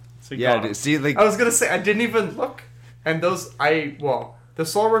 Yeah. So you Yeah, got 'em. see, like, I was going to say, I didn't even look. And the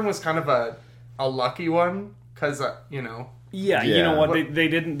Sol Ring was kind of a lucky one. Because, Yeah, you Yeah. know what?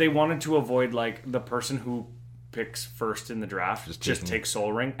 They wanted to avoid like the person who picks first in the draft just takes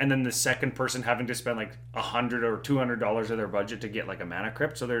Sol Ring, and then the second person having to spend like $100 or $200 of their budget to get like a mana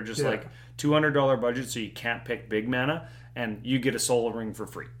crypt. So they're just like $200 budget, so you can't pick big mana, and you get a Sol Ring for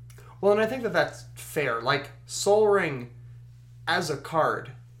free. Well, and I think that's fair. Like, Sol Ring as a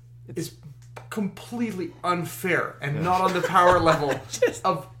card is completely unfair and not on the power level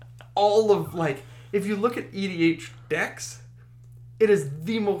of all of, like, if you look at EDH decks, it is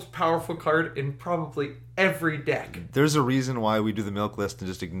the most powerful card in probably every deck. there's a reason why we do the milk list and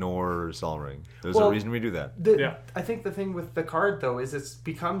just ignore Sol Ring. There's a reason we do that. I think the thing with the card, though, is it's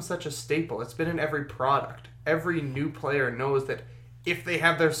become such a staple. It's been in every product. Every new player knows that if they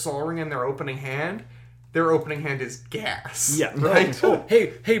have their Sol Ring in their opening hand is gas. Yeah, right? Oh,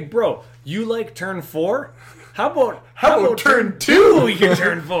 hey, bro, you like turn 4? How about turn 2? You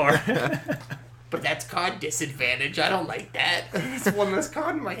turn 4. But that's card disadvantage. I don't like that. It's one less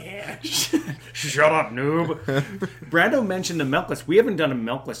card in my hand. Shut up, noob. Brando mentioned the milk list. We haven't done a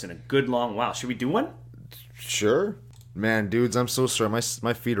milk list in a good long while. Should we do one? Sure. Man, dudes, I'm so sorry.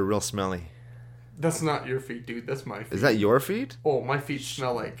 My feet are real smelly. That's not your feet, dude. That's my feet. Is that your feet? Oh, my feet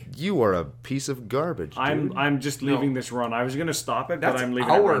smell like... You are a piece of garbage, dude. I'm just leaving this run. I was gonna stop it, but That's I'm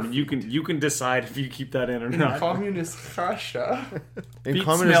leaving it our run. You can decide if you keep that in or in not. communist Russia. In Feet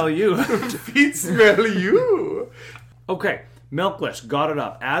communist- smell you. Feet smell you. Okay, milk list. Got it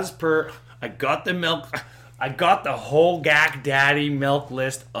up. As per, I got the whole Gak Daddy milk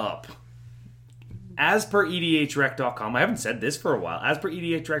list up. As per EDHREC.com, I haven't said this for a while. As per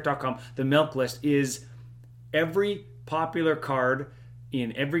EDHREC.com, the milk list is every popular card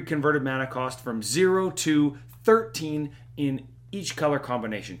in every converted mana cost from 0 to 13 in each color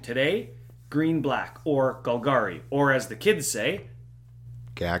combination. Today, green, black, or Golgari, or as the kids say,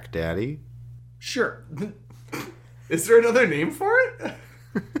 Gak Daddy? sure. Is there another name for it?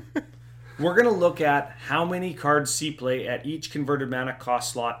 We're going to look at how many cards see play at each converted mana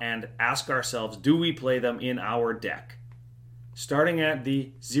cost slot and ask ourselves, do we play them in our deck? Starting at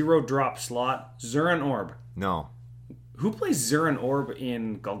the 0-drop slot, Zuran Orb. No. Who plays Zuran Orb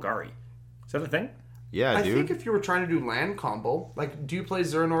in Golgari? Is that a thing? Yeah, I dude. think if you were trying to do land combo, like, do you play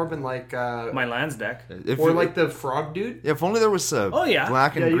Zuran Orb in, like, My lands deck. or like the frog dude? If only there was a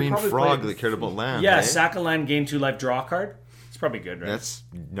black and Yeah, you green probably frog play- that cared about land. Yeah, eh? sack a land, gain 2 life, draw a card. It's probably good, right?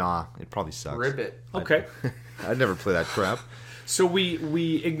 It probably sucks. Ribbit. Okay. I'd never play that crap. So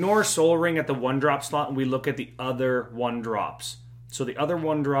we ignore Soul Ring at the 1-drop slot and we look at the other 1-drops. So the other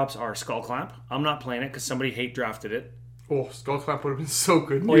 1-drops are Skull Clamp. I'm not playing it because somebody hate drafted it. Oh, Skullclap would have been so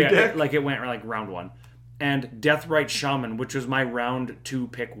good in Oh your yeah, deck. it went like round 1. And Deathrite Shaman, which was my round 2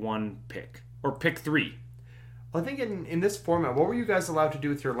 pick 1 pick. Or pick 3. I think in this format, what were you guys allowed to do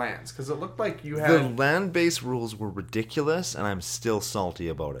with your lands? Because it looked like you The had... land-based rules were ridiculous, and I'm still salty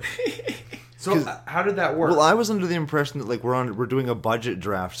about it. So how did that work? Well, I was under the impression that like we're doing a budget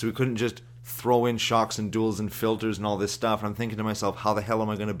draft, so we couldn't just throw in shocks and duels and filters and all this stuff. And I'm thinking to myself, how the hell am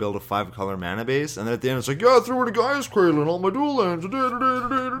I going to build a 5-color mana base? And then at the end, it's like, yeah, throw it a Gaia's Cradle and all my dual lands.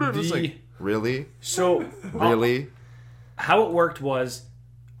 It's like, really? So Really? how it worked was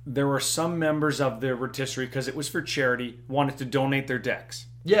there were some members of the rotisserie, because it was for charity, wanted to donate their decks.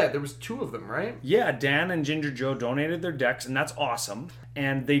 yeah, there was 2 of them, right? Yeah, Dan and Ginger Joe donated their decks, and that's awesome.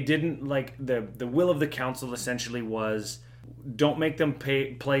 And they didn't, like, the will of the council essentially was, don't make them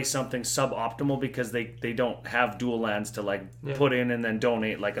play something suboptimal because they don't have dual lands to, like, put in and then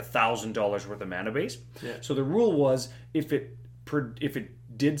donate, like, $1,000 worth of mana base. Yeah. So the rule was, if it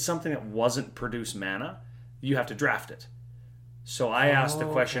did something that wasn't produce mana, you have to draft it. So I asked the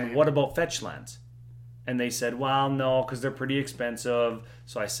question, okay. what about fetch lands? And they said, well, no, because they're pretty expensive.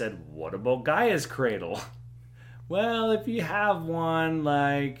 So I said, what about Gaia's Cradle? Well, if you have one,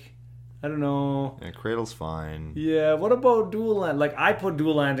 like, I don't know. Yeah, Cradle's fine. Yeah, what about Dual Land? Like, I put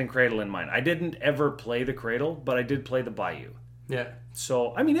Dual Land and Cradle in mine. I didn't ever play the Cradle, but I did play the Bayou. Yeah.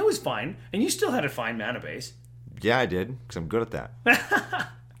 So, I mean, it was fine. And you still had a fine mana base. Yeah, I did, because I'm good at that.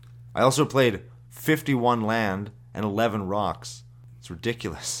 I also played 51 land and 11 rocks. It's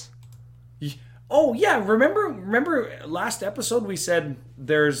ridiculous. Oh, yeah. Remember last episode we said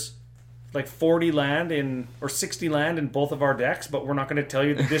there's like 40 land or 60 land in both of our decks, but we're not going to tell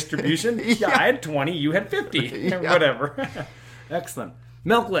you the distribution? Yeah, I had 20, you had 50. Whatever. Excellent.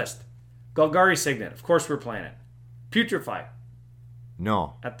 Milk List. Golgari Signet. Of course we're playing it. Putrefy.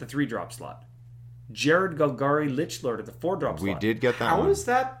 No. At the 3-drop slot. Jared Golgari Lichlord at the 4-drop slot. We did get that How one. is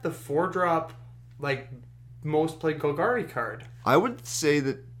that the 4-drop, like, most played Golgari card? I would say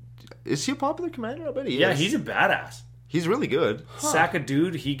that... Is he a popular commander? I bet he is. Yeah, he's a badass. He's really good. Sack a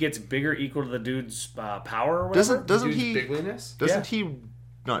dude, he gets bigger equal to the dude's power or whatever. Doesn't he... Bigliness? Doesn't he...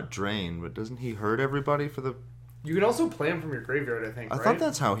 Not drain, but doesn't he hurt everybody for the... You can also play him from your graveyard, I think, I right? thought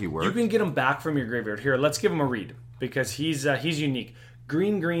that's how he worked. You can get him back from your graveyard. Here, let's give him a read. Because he's unique.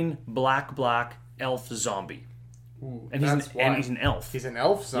 Green, black, elf, zombie. Ooh, And he's an elf. He's an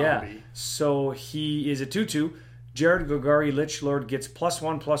elf zombie. Yeah. So he is a 2/2. Jared Golgari Lichlord gets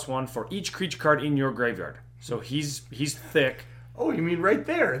 +1/+1 for each creature card in your graveyard. So he's thick. Oh, you mean right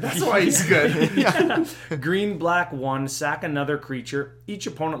there? That's why he's good. Yeah. Green, black, 1, sack another creature. Each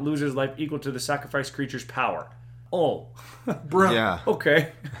opponent loses life equal to the sacrificed creature's power. Oh. Bro. Yeah.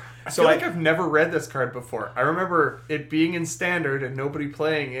 Okay. I feel like I've never read this card before. I remember it being in standard and nobody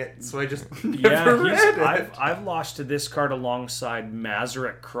playing it, so I just never read it. I've lost to this card alongside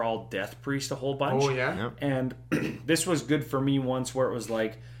Mazarek Crawl Death Priest a whole bunch. Oh, yeah? Yep. And this was good for me once where it was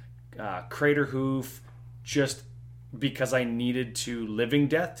like Crater Hoof, just because I needed to Living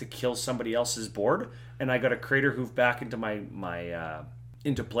Death to kill somebody else's board, and I got a Crater Hoof back into my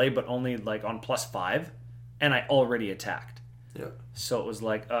into play, but only like on +5, and I already attacked. Yeah. So it was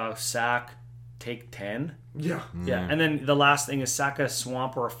like sack, take 10. Yeah. Yeah, and then the last thing is sack a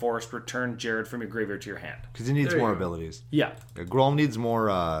swamp or a forest, return Jared from your graveyard to your hand. Because he needs There you more go. abilities. Yeah. Grom needs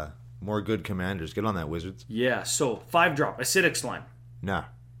more good commanders. Get on that, Wizards. Yeah, so 5-drop, Acidic Slime. Nah.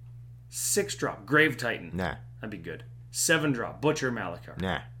 6-drop, Grave Titan. Nah. That'd be good. 7-drop, Butcher Malakar.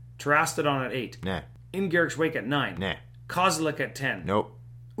 Nah. Terastodon at 8. Nah. Ingarrick's Wake at 9. Nah. Kozilek at 10. Nope.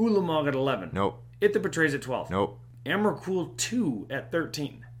 Ulamog at 11. Nope. It that Betrays at 12. Nope. Emrakul 2 at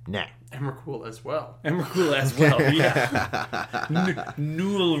 13. Nah. Emrakul as well. Emrakul as well, yeah.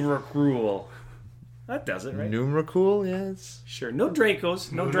 Nulrakul. That does it, right? Numeracool, yes. Sure. No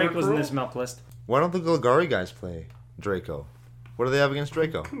Dracos. No Dracos in this milk list. Why don't the Golgari guys play Draco? What do they have against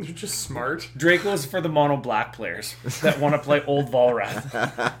Draco? They're just smart. Dracos for the mono black players that want to play Old Volrath.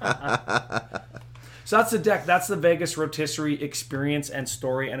 So that's the deck. That's the Vegas Rotisserie experience and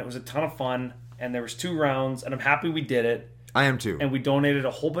story, and it was a ton of fun. And there was 2 rounds, and I'm happy we did it. I am too. And we donated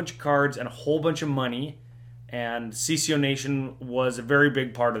a whole bunch of cards and a whole bunch of money. And CCO Nation was a very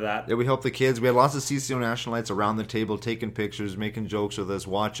big part of that. Yeah, we helped the kids. We had lots of CCO Nationalites around the table, taking pictures, making jokes with us,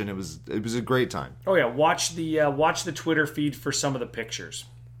 watching. It was a great time. Oh yeah, watch the Twitter feed for some of the pictures.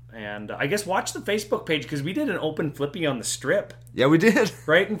 And I guess watch the Facebook page because we did an open flippy on the Strip. Yeah, we did.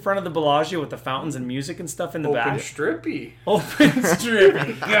 Right in front of the Bellagio with the fountains and music and stuff in the Open back. strippy. Open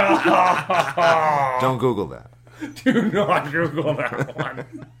Strippy. Don't Google that. Do not Google that one.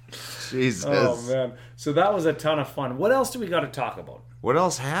 Jesus. Oh, man. So that was a ton of fun. What else do we got to talk about? What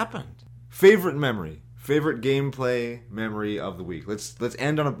else happened? Favorite memory. Favorite gameplay memory of the week. Let's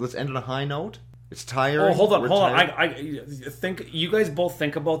end on a high note. It's tiring. Oh, hold on. We're I tired. think you guys both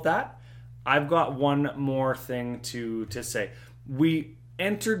think about that. I've got one more thing to say. We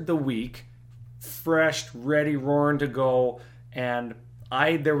entered the week fresh, ready, roaring to go, and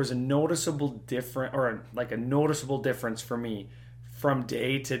there was a noticeable difference for me from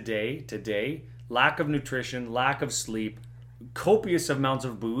day to day. Lack of nutrition, lack of sleep, copious amounts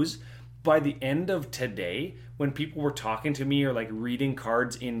of booze. By the end of today, when people were talking to me or like reading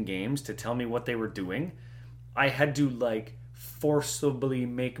cards in games to tell me what they were doing, I had to like forcibly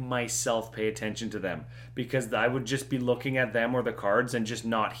make myself pay attention to them because I would just be looking at them or the cards and just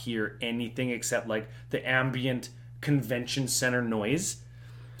not hear anything except like the ambient convention center noise.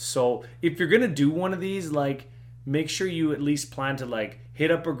 So if you're going to do one of these, like make sure you at least plan to like hit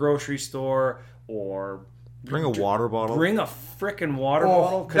up a grocery store or Bring a water bottle. Bring a frickin' water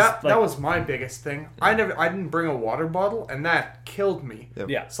bottle. That was my biggest thing. I didn't bring a water bottle, and that killed me. Yep.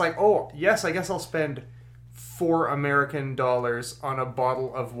 Yeah. It's like, oh yes, I guess I'll spend $4 American on a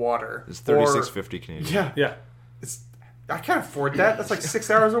bottle of water. It's $36.50 Canadian. Yeah. I can't afford that. That's like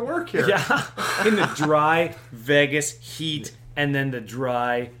 6 hours of work here. Yeah. In the dry Vegas heat, and then the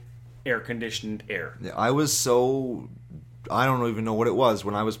dry air-conditioned air. Yeah, I was so... I don't even know what it was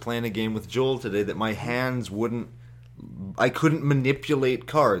when I was playing a game with Joel today that my hands wouldn't... I couldn't manipulate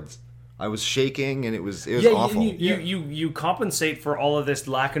cards. I was shaking and it was awful. You compensate for all of this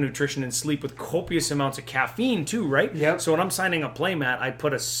lack of nutrition and sleep with copious amounts of caffeine too, right? Yep. So when I'm signing a playmat, I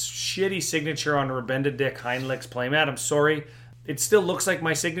put a shitty signature on Rabenda Dick Heinlich's playmat. I'm sorry. It still looks like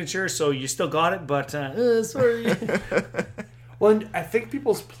my signature, so you still got it, but sorry. Well, and I think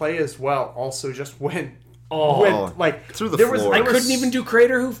people's play as well also just went like through the floor. I couldn't even do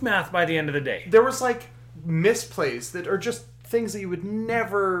crater hoof math by the end of the day. There was like misplays that are just things that you would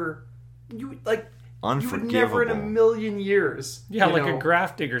never... Unforgivable. You would never in a million years. Yeah, like a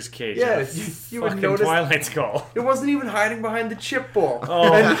graph digger's cage. Yeah, you would notice. Twilight Skull. It wasn't even hiding behind the chip bowl.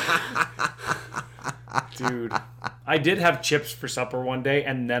 Oh, dude. I did have chips for supper one day,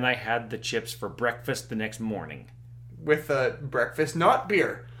 and then I had the chips for breakfast the next morning. With breakfast, not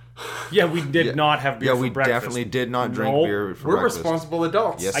beer. Yeah, we did not have beer for breakfast. Yeah, we definitely did not drink beer for We're breakfast. responsible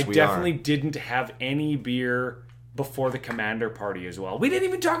adults. Yes, I we definitely are. didn't have any beer before the Commander party as well. We didn't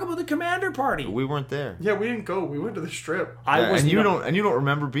even talk about the Commander party. We weren't there. Yeah, we didn't go. We went to the strip. You don't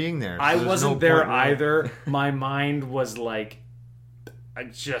remember being there. So I wasn't there either. either. My mind was like,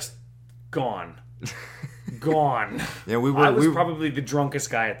 just gone. Gone. Yeah, I was probably the drunkest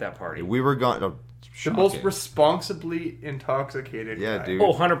guy at that party. We were gone. Oh, the most responsibly intoxicated guy. Dude.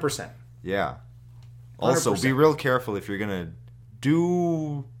 Oh, 100%. Yeah. Also, 100%. be real careful if you're going to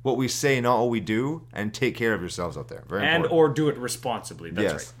do what we say, not what we do, and take care of yourselves out there. Very important. Or do it responsibly.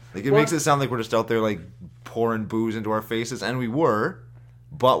 That's right. Like, it makes it sound like we're just out there, like, pouring booze into our faces, and we were,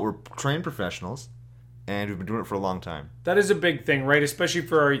 but we're trained professionals, and we've been doing it for a long time. That is a big thing, right? Especially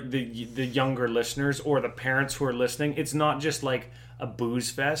for the younger listeners or the parents who are listening. It's not just like a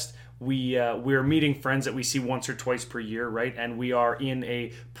booze fest. We're meeting friends that we see once or twice per year, right? And we are in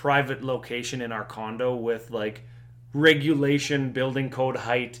a private location in our condo with like regulation building code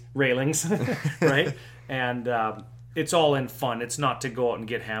height railings, right? And it's all in fun. It's not to go out and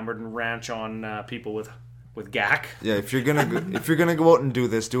get hammered and ranch on people with gack. Yeah, if you're gonna go out and do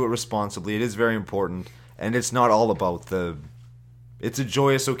this, do it responsibly. It is very important, and it's not all about the. It's a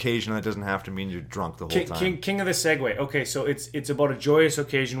joyous occasion. That doesn't have to mean you're drunk the whole time. King of the segue. Okay, so it's about a joyous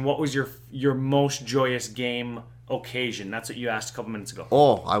occasion. What was your most joyous game occasion? That's what you asked a couple minutes ago.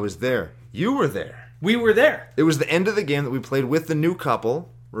 Oh, I was there. You were there. We were there. It was the end of the game that we played with the new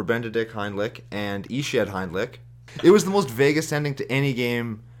couple, Rabenda Dick Heinlich and Eshed Heinlich. It was the most Vegas ending to any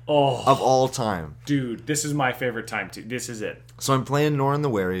game of all time. Dude, this is my favorite time too. This is it. So I'm playing Norin the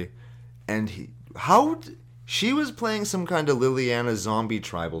Wary, and she was playing some kind of Liliana zombie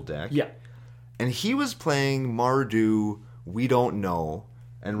tribal deck. Yeah. And he was playing Mardu, We Don't Know,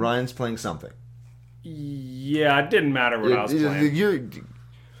 and Ryan's playing something. Yeah, it didn't matter what I was playing.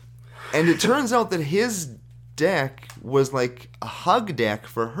 And it turns out that his deck was like a hug deck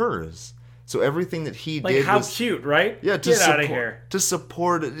for hers. So everything that he did how was... cute, right? Yeah, Get out of here. To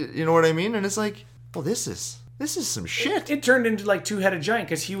support, you know what I mean? And it's like, well, this is some shit. It turned into like Two-Headed Giant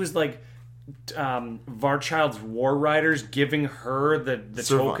because he was like Varchild's War Riders giving her the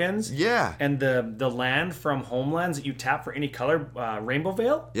tokens. Yeah. And the land from Homelands that you tap for any color, Rainbow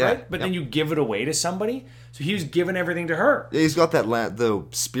Veil, right? But then you give it away to somebody. So he was giving everything to her. Yeah, he's got that land, the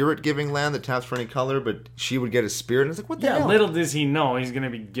spirit-giving land that taps for any color, but she would get a spirit. And it's like, what the hell? Little does he know he's going to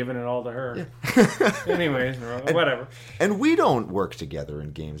be giving it all to her. Yeah. Anyways, whatever. And we don't work together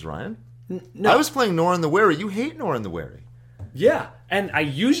in games, Ryan. No. I was playing Norin the Wary. You hate Norin the Wary. Yeah, and I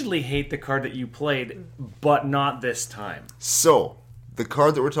usually hate the card that you played, but not this time. So, the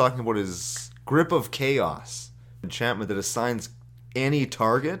card that we're talking about is Grip of Chaos. Enchantment that assigns any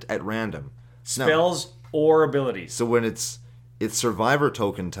target at random. Spells or abilities. So when it's survivor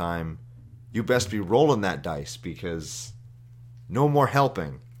token time, you best be rolling that dice because no more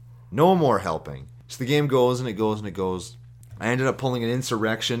helping. No more helping. So the game goes and it goes and it goes. I ended up pulling an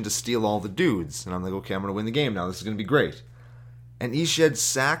insurrection to steal all the dudes. And I'm like, okay, I'm going to win the game now. This is going to be great. And Eshed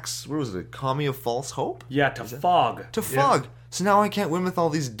sacks, what was it, Kami of False Hope? Yeah, to fog. To fog. So now I can't win with all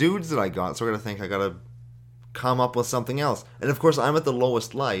these dudes that I got. So I got to come up with something else. And of course, I'm at the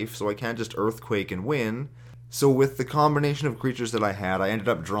lowest life, so I can't just Earthquake and win. So with the combination of creatures that I had, I ended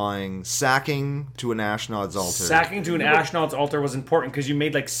up drawing Sacking to an Ashnod's Altar. Sacking to an Ashnod's Altar was important because you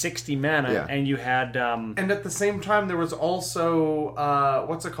made like 60 mana and you had... And at the same time, there was also,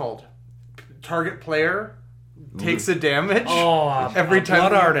 what's it called? Target player takes a damage. Oh, every time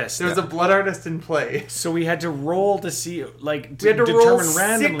Blood Artist. There's a Blood Artist in play. So we had to roll to see, like, we had to determine roll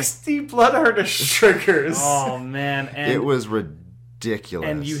randomly. 60 Blood Artist triggers. Oh, man. And, it was ridiculous.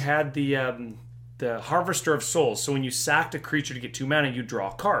 And you had the Harvester of Souls. So when you sacked a creature to get 2 mana, you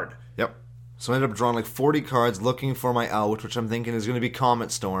draw a card. Yep. So I ended up drawing like 40 cards looking for my out, which I'm thinking is going to be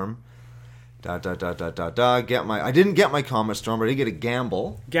Comet Storm. I didn't get my Comet Storm, but I did get a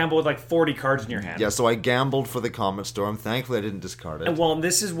gamble. Gamble with like 40 cards in your hand. Yeah, so I gambled for the Comet Storm. Thankfully, I didn't discard it. And well,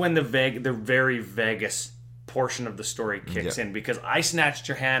 this is when the very Vegas portion of the story kicks in, because I snatched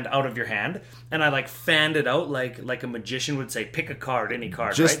your hand out of your hand and I like fanned it out like a magician would say, pick a card, any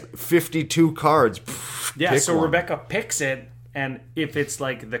card, just right? 52 cards. Yeah, pick so one. Rebecca picks it, and if it's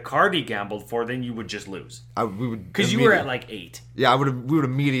like the card he gambled for, then you would just lose. Because you were at like 8. Yeah, we would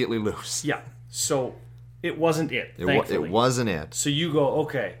immediately lose. Yeah, so it wasn't it, thankfully. It wasn't it. So you go,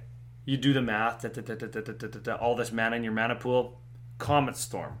 okay, you do the math, all this mana in your mana pool, Comet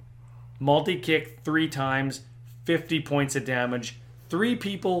Storm. Multi-kick 3 times, 50 points of damage. 3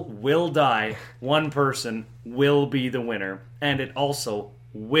 people will die. 1 person will be the winner. And it also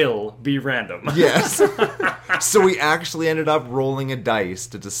will be random. Yes. So we actually ended up rolling a dice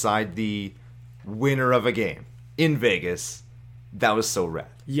to decide the winner of a game in Vegas. That was so rad.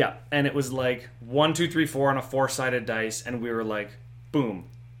 Yeah, and it was like 1, 2, 3, 4 on a 4-sided dice, and we were like, boom,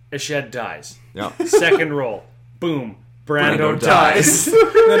 Eshed dies. Yeah. Second roll, boom, Brando dies.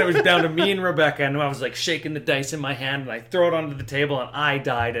 Then it was down to me and Rebecca, and I was like shaking the dice in my hand, and I throw it onto the table, and I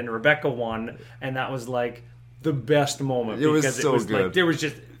died, and Rebecca won, and that was like the best moment. It was so good. Like, there was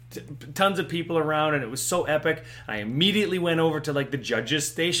just tons of people around, and it was so epic. I immediately went over to like the judges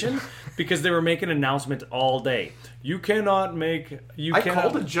station because they were making an announcement all day. I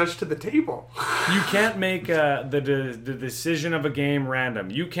called a judge to the table. You can't make the decision of a game random.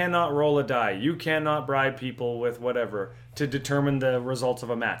 You cannot roll a die. You cannot bribe people with whatever to determine the results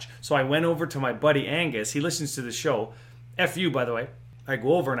of a match. So I went over to my buddy Angus. He listens to the show. F you, by the way. I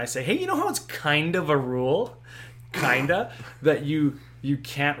go over and I say, hey, you know how it's kind of a rule? Kinda. That you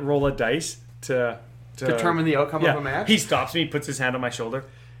can't roll a dice to determine the outcome of a match? He stops me, puts his hand on my shoulder.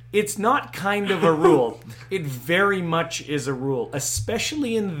 It's not kind of a rule. It very much is a rule,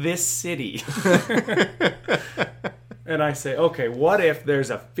 especially in this city. And I say, okay, what if there's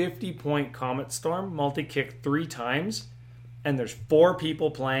a 50-point Comet Storm, multi-kick 3 times, and there's 4 people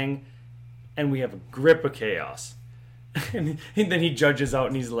playing, and we have a grip of chaos? And then he judges out,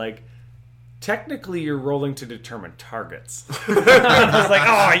 and he's like, technically, you're rolling to determine targets. And I was like,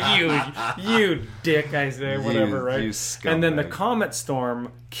 oh, you dick, I say, whatever, right? You scumbag. And then the Comet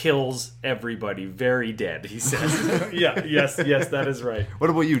Storm kills everybody, very dead, he says. Yes, that is right. What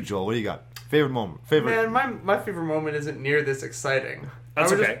about you, Joel? What do you got? Favorite moment? Man, my favorite moment isn't near this exciting.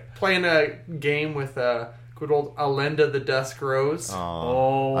 That's I was okay. just playing a game with good old Alenda the Dusk Rose.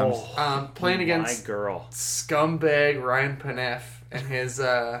 Playing against my girl. Scumbag Ryan Panef and his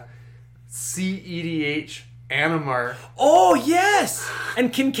CEDH Animar. Oh, yes!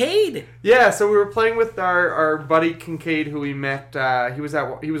 And Kincaid! Yeah, so we were playing with our buddy Kincaid, who we met. He was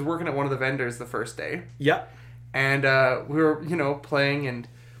working at one of the vendors the first day. Yep. And we were, playing, and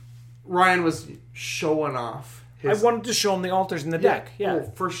Ryan was showing off. I wanted to show him the altars in the deck. Yeah.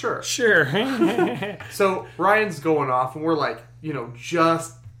 Oh, for sure. Sure. So Ryan's going off, and we're like,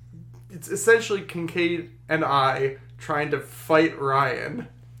 it's essentially Kincaid and I trying to fight Ryan.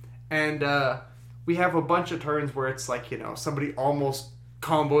 And we have a bunch of turns where it's like, somebody almost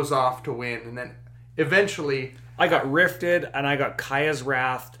combos off to win. And then eventually... I got rifted, and I got Kaya's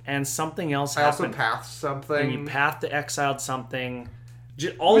Wrath, and something else happened. I also pathed something. And you pathed to exiled something.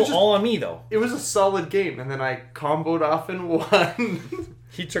 All on me, though. It was a solid game, and then I comboed off and won.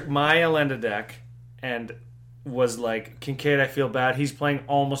 He took my Alenda deck and was like, Kincaid, I feel bad. He's playing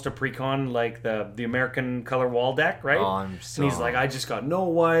almost a precon, like the American color wall deck, right? Oh, and he's like, I just got no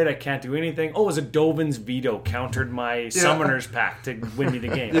white. I can't do anything. Oh, it was a Dovin's Veto countered my Summoner's Pact to win me the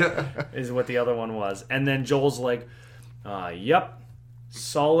game, is what the other one was. And then Joel's like, yep,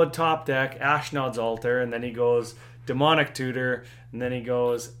 solid top deck, Ashnod's Altar. And then he goes, Demonic Tutor. And then he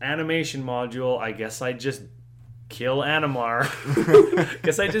goes, Animation Module. I guess I just kill Animar.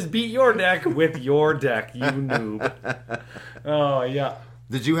 Guess I just beat your deck with your deck, you noob. Oh, yeah.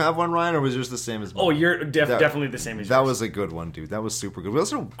 Did you have one, Ryan, or was yours the same as mine? Oh, you're definitely the same as yours. That was a good one, dude. That was super good. We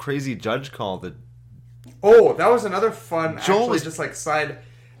also had a crazy judge call that... Oh, that was another fun, Joel actually, just like side...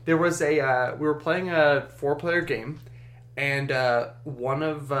 There was a... we were playing a 4-player game, and one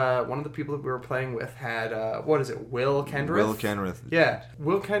of the people that we were playing with had... what is it? Will Kendrith? Will Kendrith. Yeah.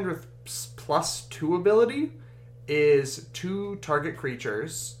 Will Kendrith's +2 ability is 2 target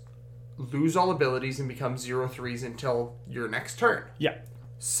creatures lose all abilities and become 0/3s until your next turn. Yeah.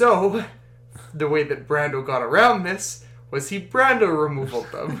 So, the way that Brando got around this was he Brando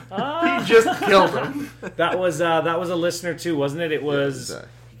removaled them. He just killed them. That was a listener too, wasn't it? It was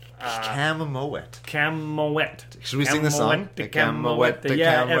Camoet. Camoet. Should we sing the song? Camoet.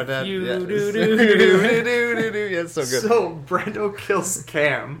 Yeah, F-U, Yeah, it's so good. So Brando kills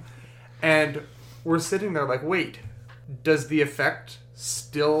Cam, and we're sitting there like, wait, does the effect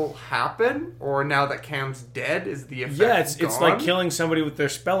still happen? Or now that Cam's dead, is the effect Yeah, it's gone? like killing somebody with their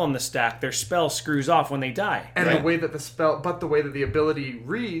spell on the stack. Their spell screws off when they die. And right? the way that the way that the ability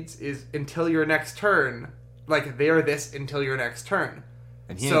reads is until your next turn. Like, they are this until your next turn.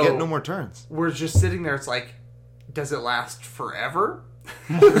 And he ain't getting no more turns. We're just sitting there. It's like, does it last forever?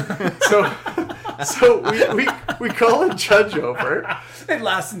 so we call a judge over. It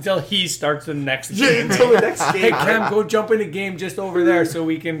lasts until he starts the next Yeah, game. until the next game. Hey, Cam, go jump in a game just over there so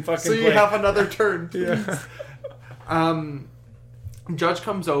we can fucking So you play. have another turn. Yeah. Judge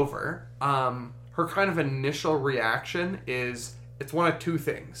comes over. Her kind of initial reaction is it's one of two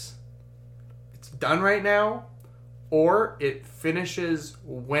things. It's done right now, or it finishes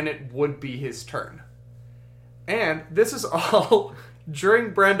when it would be his turn. And this is all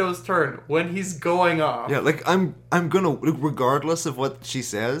during Brando's turn when he's going off. Yeah, like I'm gonna, regardless of what she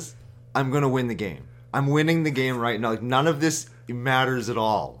says, I'm gonna win the game. I'm winning the game right now. Like, none of this matters at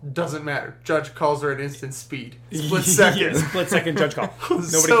all. Doesn't matter. Judge calls her at instant speed. Split second. Yeah, split second judge call. Nobody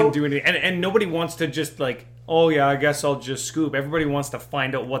So- can do anything, and nobody wants to just like, oh yeah, I guess I'll just scoop. Everybody wants to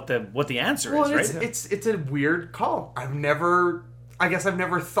find out what the answer Well, is, right? it's a weird call. I've never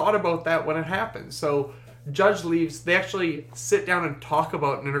thought about that when it happens. So Judge leaves. They actually sit down and talk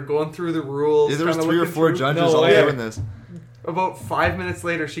about it and are going through the rules. Yeah, there was kinda 3 or looking 4 through- judges No all way. doing this. About 5 minutes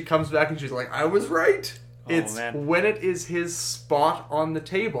later, she comes back and she's like, I was right. It's man. when it is his spot on the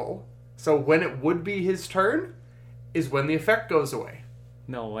table. So when it would be his turn is when the effect goes away.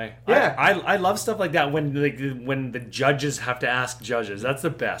 No way. Yeah. I love stuff like that when the judges have to ask judges. That's the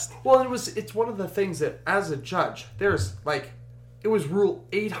best. Well, it's one of the things that as a judge, there's like, it was rule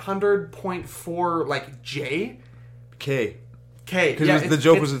 800.4 like J. K. K. Because the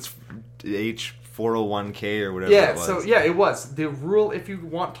joke was it's H401K or whatever it was. So yeah, it was. The rule, if you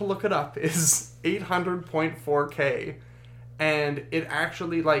want to look it up, is 800.4K. And it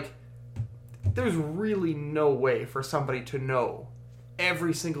actually, like, there's really no way for somebody to know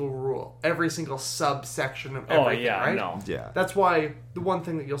every single rule, every single subsection of everything, right? No. Yeah. That's why the one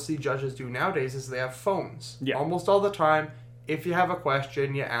thing that you'll see judges do nowadays is they have phones. Yeah. Almost all the time, if you have a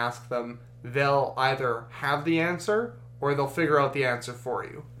question, you ask them, they'll either have the answer or they'll figure out the answer for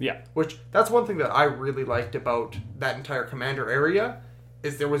you. Yeah. Which, that's one thing that I really liked about that entire Commander area,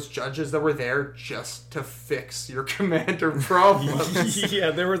 is there was judges that were there just to fix your Commander problems.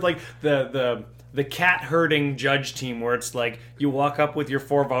 Yeah, there was like the cat herding judge team where it's like you walk up with your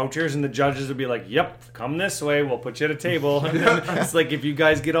 4 vouchers and the judges would be like, yep, come this way, we'll put you at a table. And then it's like, if you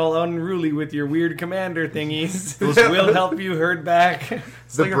guys get all unruly with your weird commander thingies, we'll help you herd back.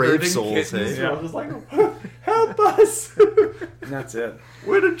 It's The like a brave herding souls, kittens. hey? I was just like, help us! And that's it.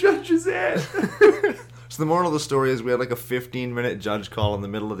 Where the judges at? So the moral of the story is we had like a 15-minute judge call in the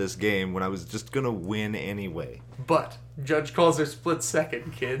middle of this game when I was just gonna win anyway. But judge calls her split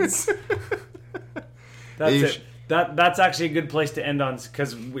second, kids. That's You it. That's actually a good place to end on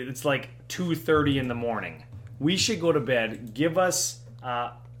because it's like 2:30 in the morning. We should go to bed. Give us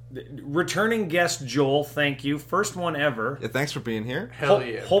returning guest Joel. Thank you. First one ever. Yeah, thanks for being here. Hell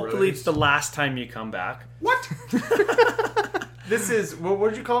yeah. Hopefully brothers. it's the last time you come back. What? This is, what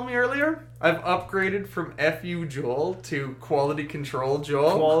did you call me earlier? I've upgraded from FU Joel to Quality Control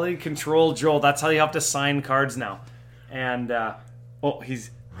Joel. Quality control Joel. That's how you have to sign cards now. And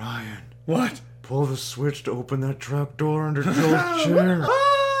he's Ryan, what? pull the switch to open that trap door under Joel's chair.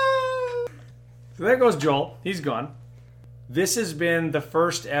 So there goes Joel. He's gone. This has been the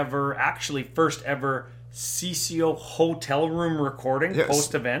first ever CCO hotel room recording Yes.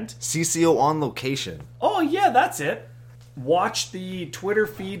 post-event. CCO on location. Oh yeah, that's it. Watch the Twitter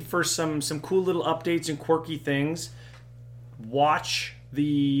feed for some cool little updates and quirky things. Watch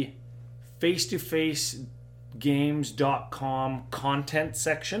the face-to-face-games.com content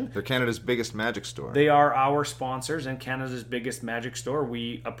section. They're Canada's biggest magic store. They are our sponsors and Canada's biggest magic store.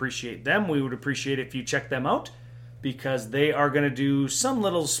 We appreciate them. We would appreciate if you check them out because they are going to do some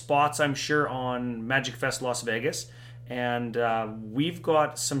little spots, I'm sure, on Magic Fest Las Vegas. And we've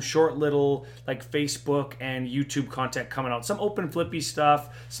got some short little like Facebook and YouTube content coming out. Some open flippy stuff,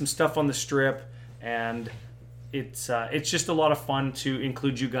 some stuff on the strip, and it's just a lot of fun to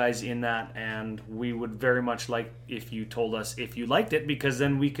include you guys in that. And we would very much like if you told us if you liked it, because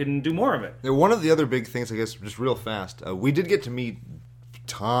then we can do more of it. One of the other big things, I guess, just real fast, we did get to meet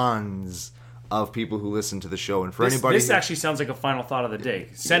tons of people who listen to the show. And for this anybody... This actually sounds like a final thought of the day.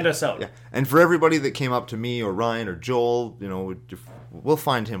 Send us out. Yeah. And for everybody that came up to me or Ryan or Joel, we'll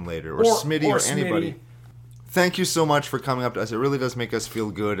find him later. Or Smitty or anybody. Thank you so much for coming up to us. It really does make us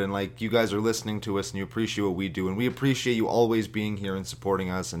feel good. And you guys are listening to us and you appreciate what we do. And we appreciate you always being here and supporting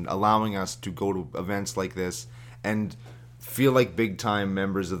us and allowing us to go to events like this and feel like big time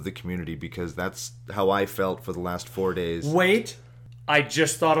members of the community, because that's how I felt for the last 4 days. Wait. I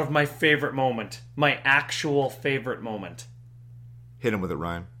just thought of my favorite moment. My actual favorite moment. Hit him with it,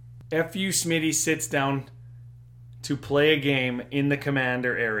 Ryan. FU Smitty sits down to play a game in the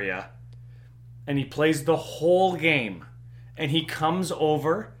commander area. And he plays the whole game. And he comes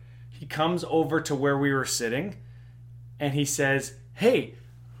over to where we were sitting. And he says, hey,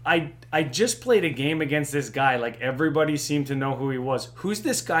 I just played a game against this guy. Everybody seemed to know who he was. Who's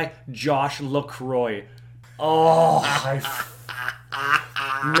this guy? Josh LaCroix. Oh,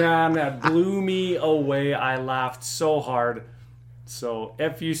 man, that blew me away. I laughed so hard. So,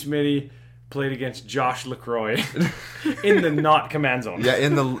 FU Smitty played against Josh LaCroix in the not command zone. Yeah,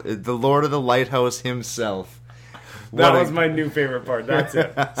 in the Lord of the Lighthouse himself. That was my new favorite part. That's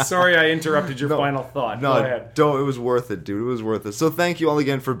it. Sorry I interrupted your final thought. No, go ahead. Don't. It was worth it, dude. It was worth it. So thank you all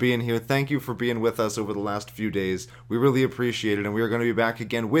again for being here. Thank you for being with us over the last few days. We really appreciate it, and we are going to be back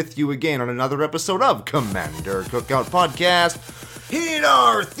again with you again on another episode of Commander Cookout Podcast. Hit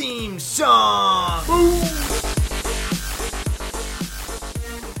our theme song! Boom!